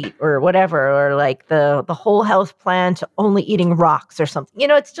doctor. Your feet or whatever, or like the whole health plan to only eating rocks or something.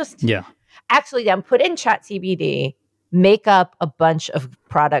 It's just Actually, then put in Chat CBD, make up a bunch of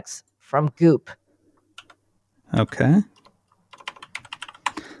products from Goop. Okay,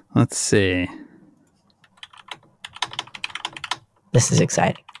 let's see. This is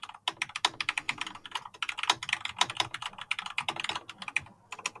exciting.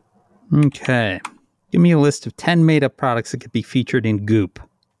 Okay. Give me a list of 10 made-up products that could be featured in Goop.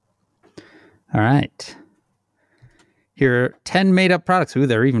 All right. Here are 10 made-up products. Ooh,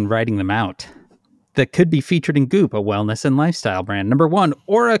 they're even writing them out. That could be featured in Goop, a wellness and lifestyle brand. Number 1,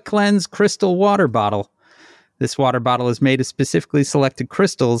 Aura Cleanse Crystal Water Bottle. This water bottle is made of specifically selected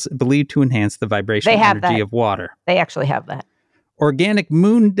crystals believed to enhance the vibrational energy of water. They actually have that. Organic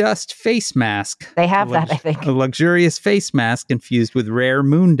moon dust face mask. They have that, I think. A luxurious face mask infused with rare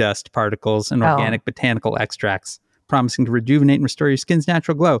moon dust particles and organic botanical extracts, promising to rejuvenate and restore your skin's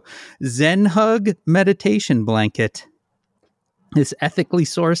natural glow. Zen Hug meditation blanket. This ethically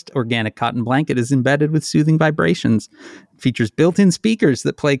sourced organic cotton blanket is embedded with soothing vibrations. It features built-in speakers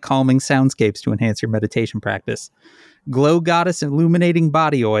that play calming soundscapes to enhance your meditation practice. Glow Goddess illuminating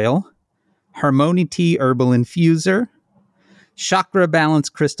body oil. Harmony Tea herbal infuser. Chakra Balance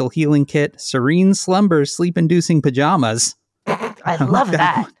Crystal Healing Kit, Serene Slumber Sleep-Inducing Pajamas. I love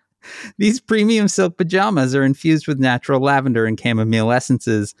that. These premium silk pajamas are infused with natural lavender and chamomile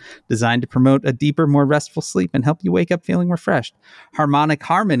essences, designed to promote a deeper, more restful sleep and help you wake up feeling refreshed. Harmonic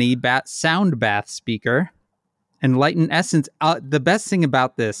Harmony Sound Bath Speaker. Enlighten Essence. The best thing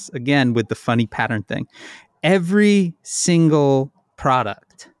about this, again, with the funny pattern thing, every single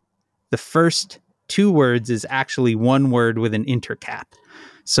product, the first 2 words is actually 1 word with an intercap.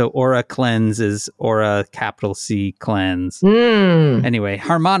 So Aura Cleanse is Aura capital C cleanse. Anyway,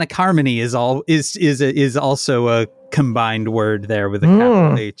 Harmonic Harmony is also a combined word there with a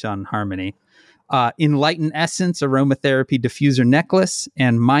capital H on harmony. Enlighten Essence aromatherapy diffuser necklace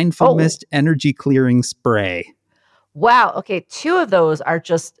and Mindful Mist energy clearing spray. Wow. Okay, 2 of those are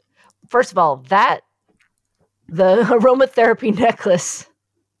just, first of all, the aromatherapy necklace.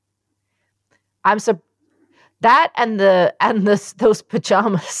 That and those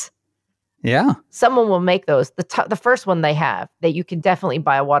pajamas. Yeah. Someone will make those. The first one they have, that you can definitely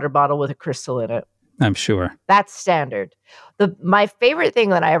buy a water bottle with a crystal in it. I'm sure. That's standard. My favorite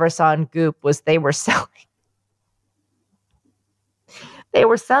thing that I ever saw in Goop was they were selling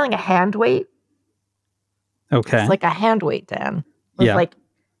a hand weight. Okay. It's like a hand weight, Dan.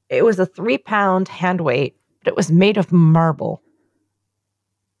 It was a 3-pound hand weight, but it was made of marble.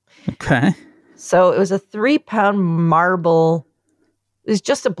 Okay. So it was a 3-pound marble. It was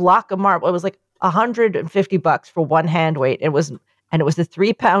just a block of marble. It was like $150 for one hand weight. It was a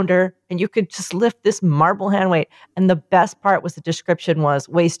 3-pounder, and you could just lift this marble hand weight. And the best part was the description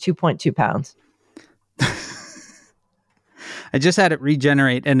weighs 2.2 pounds. I just had it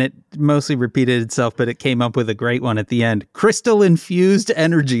regenerate, and it mostly repeated itself, but it came up with a great one at the end. Crystal infused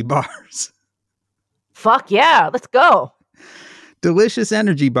energy bars. Fuck yeah, let's go. Delicious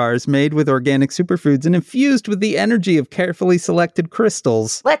energy bars made with organic superfoods and infused with the energy of carefully selected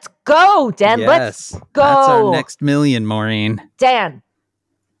crystals. Let's go, Dan. Yes, let's go. That's our next million, Maureen. Dan,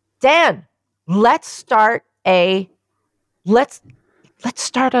 let's start a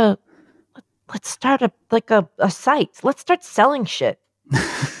site. Let's start selling shit.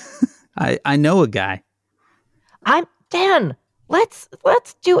 I know a guy. Dan. Let's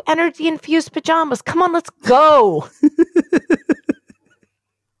do energy infused pajamas. Come on, let's go.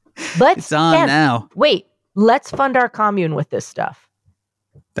 It's on now. Wait, let's fund our commune with this stuff.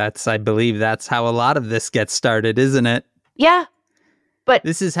 I believe that's how a lot of this gets started, isn't it? Yeah, but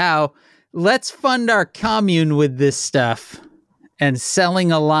this is how. Let's fund our commune with this stuff, and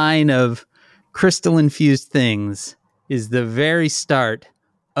selling a line of crystal infused things is the very start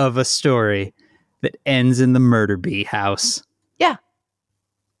of a story that ends in the murder bee house. Yeah,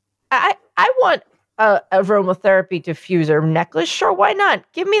 I want a aromatherapy diffuser necklace. Sure, why not?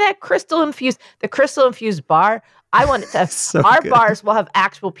 Give me that crystal infused bar. I want it to have, so our good. Bars will have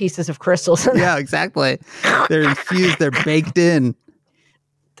actual pieces of crystals in them. Yeah, exactly. They're infused. They're baked in.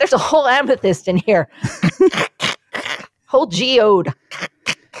 There's a whole amethyst in here. Whole geode.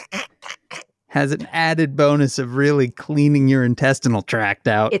 Has an added bonus of really cleaning your intestinal tract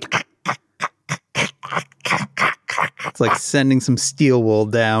out. It's like sending some steel wool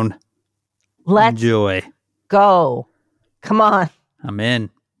down. Let's enjoy. Go. Come on. I'm in.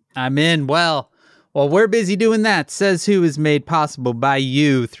 Well, while we're busy doing that, Says Who is made possible by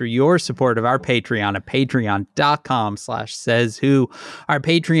you through your support of our Patreon at patreon.com/sayswho. Our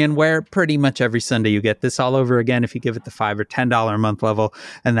Patreon, where pretty much every Sunday you get this all over again if you give it the $5 or $10 a month level.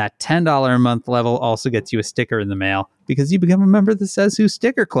 And that $10 a month level also gets you a sticker in the mail because you become a member of the Says Who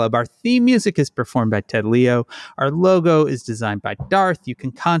Sticker Club. Our theme music is performed by Ted Leo. Our logo is designed by Darth. You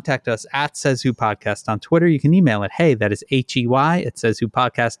can contact us at Says Who Podcast on Twitter. You can email it, hey, that is HEY at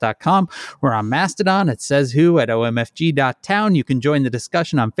sayswhopodcast.com. We're on Mastodon at sayswho at omfg.town. You can join the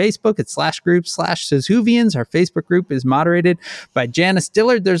discussion on Facebook at /group/sayswhovians. Our Facebook group is moderated by Janice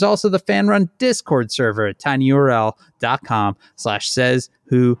Dillard. There's also the fan-run Discord server at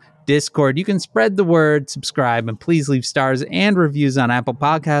tinyurl.com/sayswho Discord. You can spread the word, subscribe, and please leave stars and reviews on Apple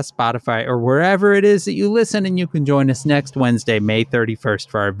Podcasts, Spotify, or wherever it is that you listen. And you can join us next Wednesday, May 31st,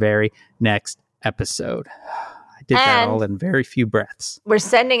 for our very next episode. I did that all in very few breaths. We're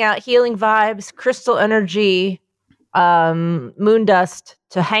sending out healing vibes, crystal energy, moon dust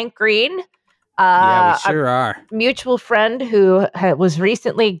to Hank Green. Yeah, we sure are. Mutual friend who was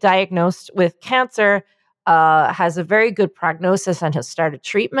recently diagnosed with cancer, has a very good prognosis and has started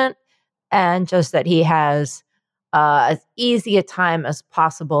treatment, and just that he has as easy a time as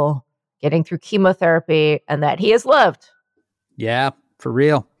possible getting through chemotherapy, and that he is loved. Yeah, for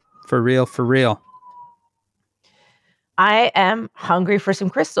real. For real, for real. I am hungry for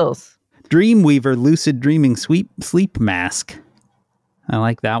some crystals. Dreamweaver Lucid Dreaming Sleep Mask. I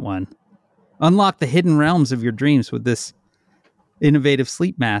like that one. Unlock the hidden realms of your dreams with this innovative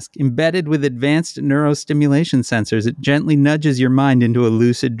sleep mask. Embedded with advanced neurostimulation sensors, it gently nudges your mind into a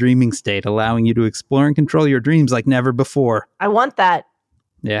lucid dreaming state, allowing you to explore and control your dreams like never before. I want that.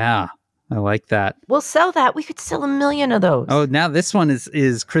 Yeah, I like that. We'll sell that. We could sell 1 million of those. Oh, now this one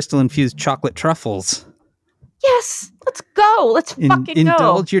is crystal-infused chocolate truffles. Yes, let's go. Let's fucking go.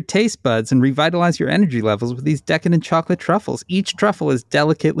 Indulge your taste buds and revitalize your energy levels with these decadent chocolate truffles. Each truffle is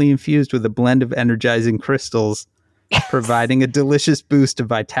delicately infused with a blend of energizing crystals, providing a delicious boost of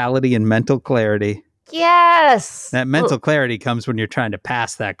vitality and mental clarity. Yes. That mental clarity comes when you're trying to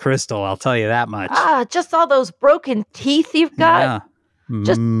pass that crystal, I'll tell you that much. Just all those broken teeth you've got.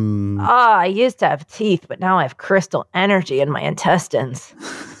 Yeah. I used to have teeth, but now I have crystal energy in my intestines.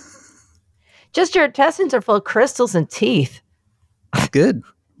 Just your intestines are full of crystals and teeth. Good.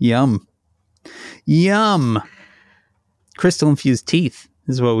 Yum. Yum. Crystal-infused teeth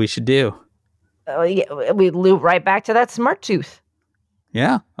is what we should do. Yeah, we loop right back to that smart tooth.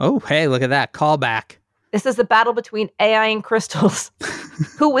 Yeah. Oh, hey, look at that. Callback. This is the battle between AI and crystals.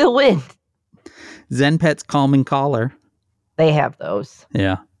 Who will win? Zen Pet's Calming Collar. They have those.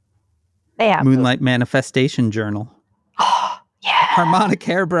 Yeah. They have Moonlight Manifestation Journal. Oh, yeah. Harmonic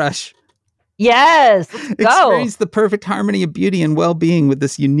Hairbrush. Yes, let's go. Experience the perfect harmony of beauty and well-being with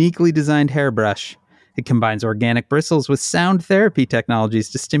this uniquely designed hairbrush. It combines organic bristles with sound therapy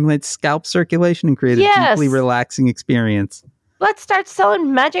technologies to stimulate scalp circulation and create a deeply relaxing experience. Let's start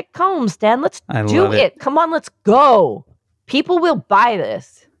selling magic combs, Dan. Let's do it. Come on, let's go. People will buy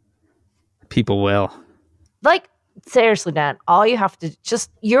this. People will. Like, seriously, Dan, all you have to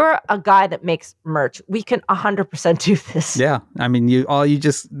you're a guy that makes merch. We can 100% do this. Yeah. I mean,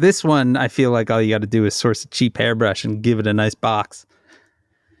 this one, I feel like all you got to do is source a cheap hairbrush and give it a nice box.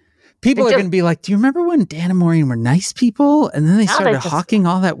 People are going to be like, do you remember when Dan and Maureen were nice people? And then they started hawking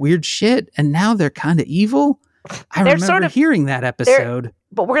all that weird shit. And now they're kind of evil. I remember hearing that episode.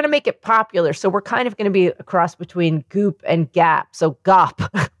 But we're going to make it popular. So we're kind of going to be a cross between Goop and Gap. So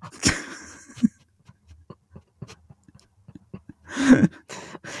Gop.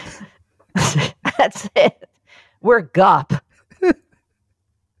 That's it. We're Gop.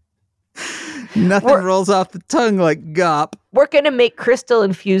 Nothing rolls off the tongue like Gop. We're going to make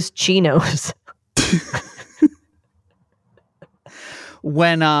crystal-infused Chinos.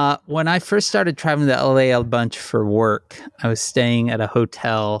 When I first started traveling to LA a bunch for work, I was staying at a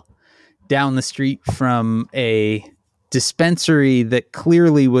hotel down the street from a dispensary that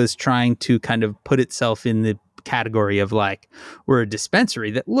clearly was trying to kind of put itself in the category of like, we're a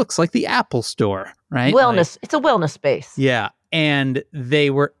dispensary that looks like the Apple Store, right? Wellness. It's a wellness space. Yeah. And they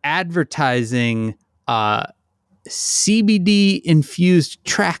were advertising CBD infused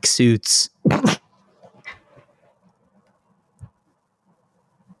tracksuits.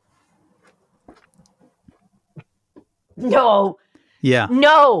 No. Yeah.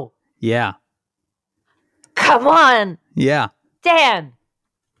 No. Yeah. Come on. Yeah. Dan.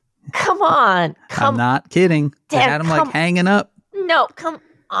 Come on. I'm not kidding. Dan, I had them like hanging up. No, come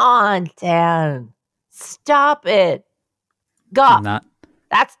on, Dan. Stop it. God.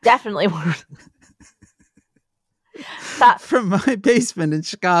 That's definitely worse. From my basement in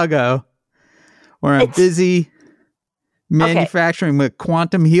Chicago, where I'm busy manufacturing a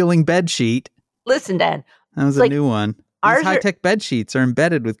quantum healing bed sheet. Listen, Dan. That was a new one. These high-tech bed sheets are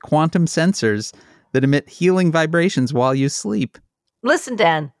embedded with quantum sensors that emit healing vibrations while you sleep. Listen,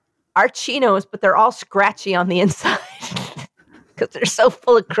 Dan. Our Chinos, but they're all scratchy on the inside because they're so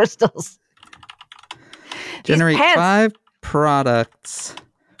full of crystals. Generate 5 products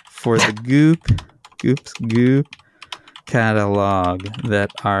for the Goop's Goop catalog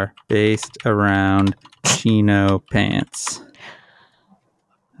that are based around Chino pants.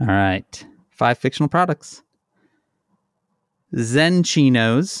 All right. 5 fictional products. Zen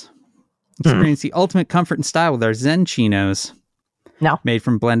Chinos. Experience the ultimate comfort and style with our Zen Chinos. No. Made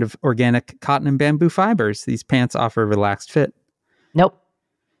from a blend of organic cotton and bamboo fibers. These pants offer a relaxed fit. Nope.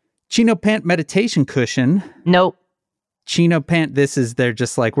 Chino Pant Meditation Cushion. Nope. Chino Pant, they're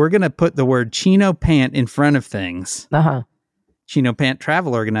just like, we're going to put the word Chino Pant in front of things. Uh-huh. Chino Pant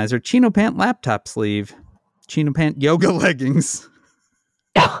Travel Organizer. Chino Pant Laptop Sleeve. Chino pant yoga leggings.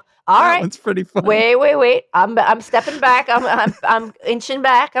 All That right. one's pretty fun. Wait. I'm stepping back. I'm inching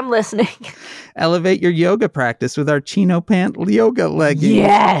back. I'm listening. Elevate your yoga practice with our Chino pant yoga leggings.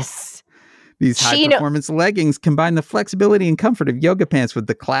 Yes. These high-performance leggings combine the flexibility and comfort of yoga pants with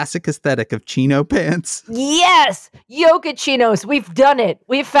the classic aesthetic of Chino pants. Yes. Yoga chinos. We've done it.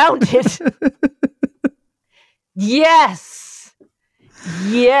 We've found it. Yes.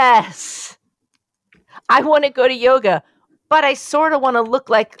 I want to go to yoga, but I sort of want to look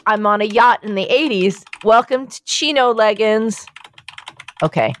like I'm on a yacht in the 80s. Welcome to Chino leggings.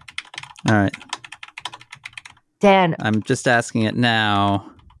 Okay. All right. Dan. I'm just asking it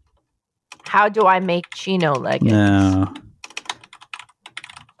now. How do I make Chino leggings? No.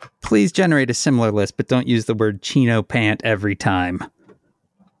 Please generate a similar list, but don't use the word Chino pant every time.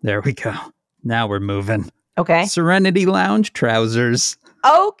 There we go. Now we're moving. Okay. Serenity Lounge trousers.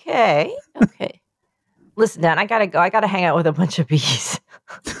 Okay. Listen, Dan, I gotta go. I gotta hang out with a bunch of bees.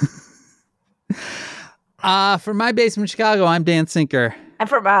 From my basement, Chicago, I'm Dan Sinker. And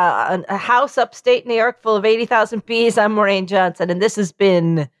from a house upstate New York full of 80,000 bees, I'm Maureen Johnson, and this has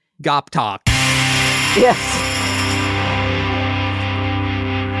been Gop Talk. Yes.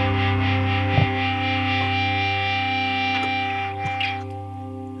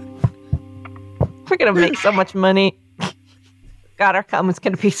 We're going to make so much money. God, our comment's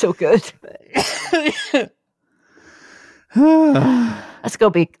going to be so good. Let's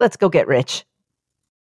go get rich.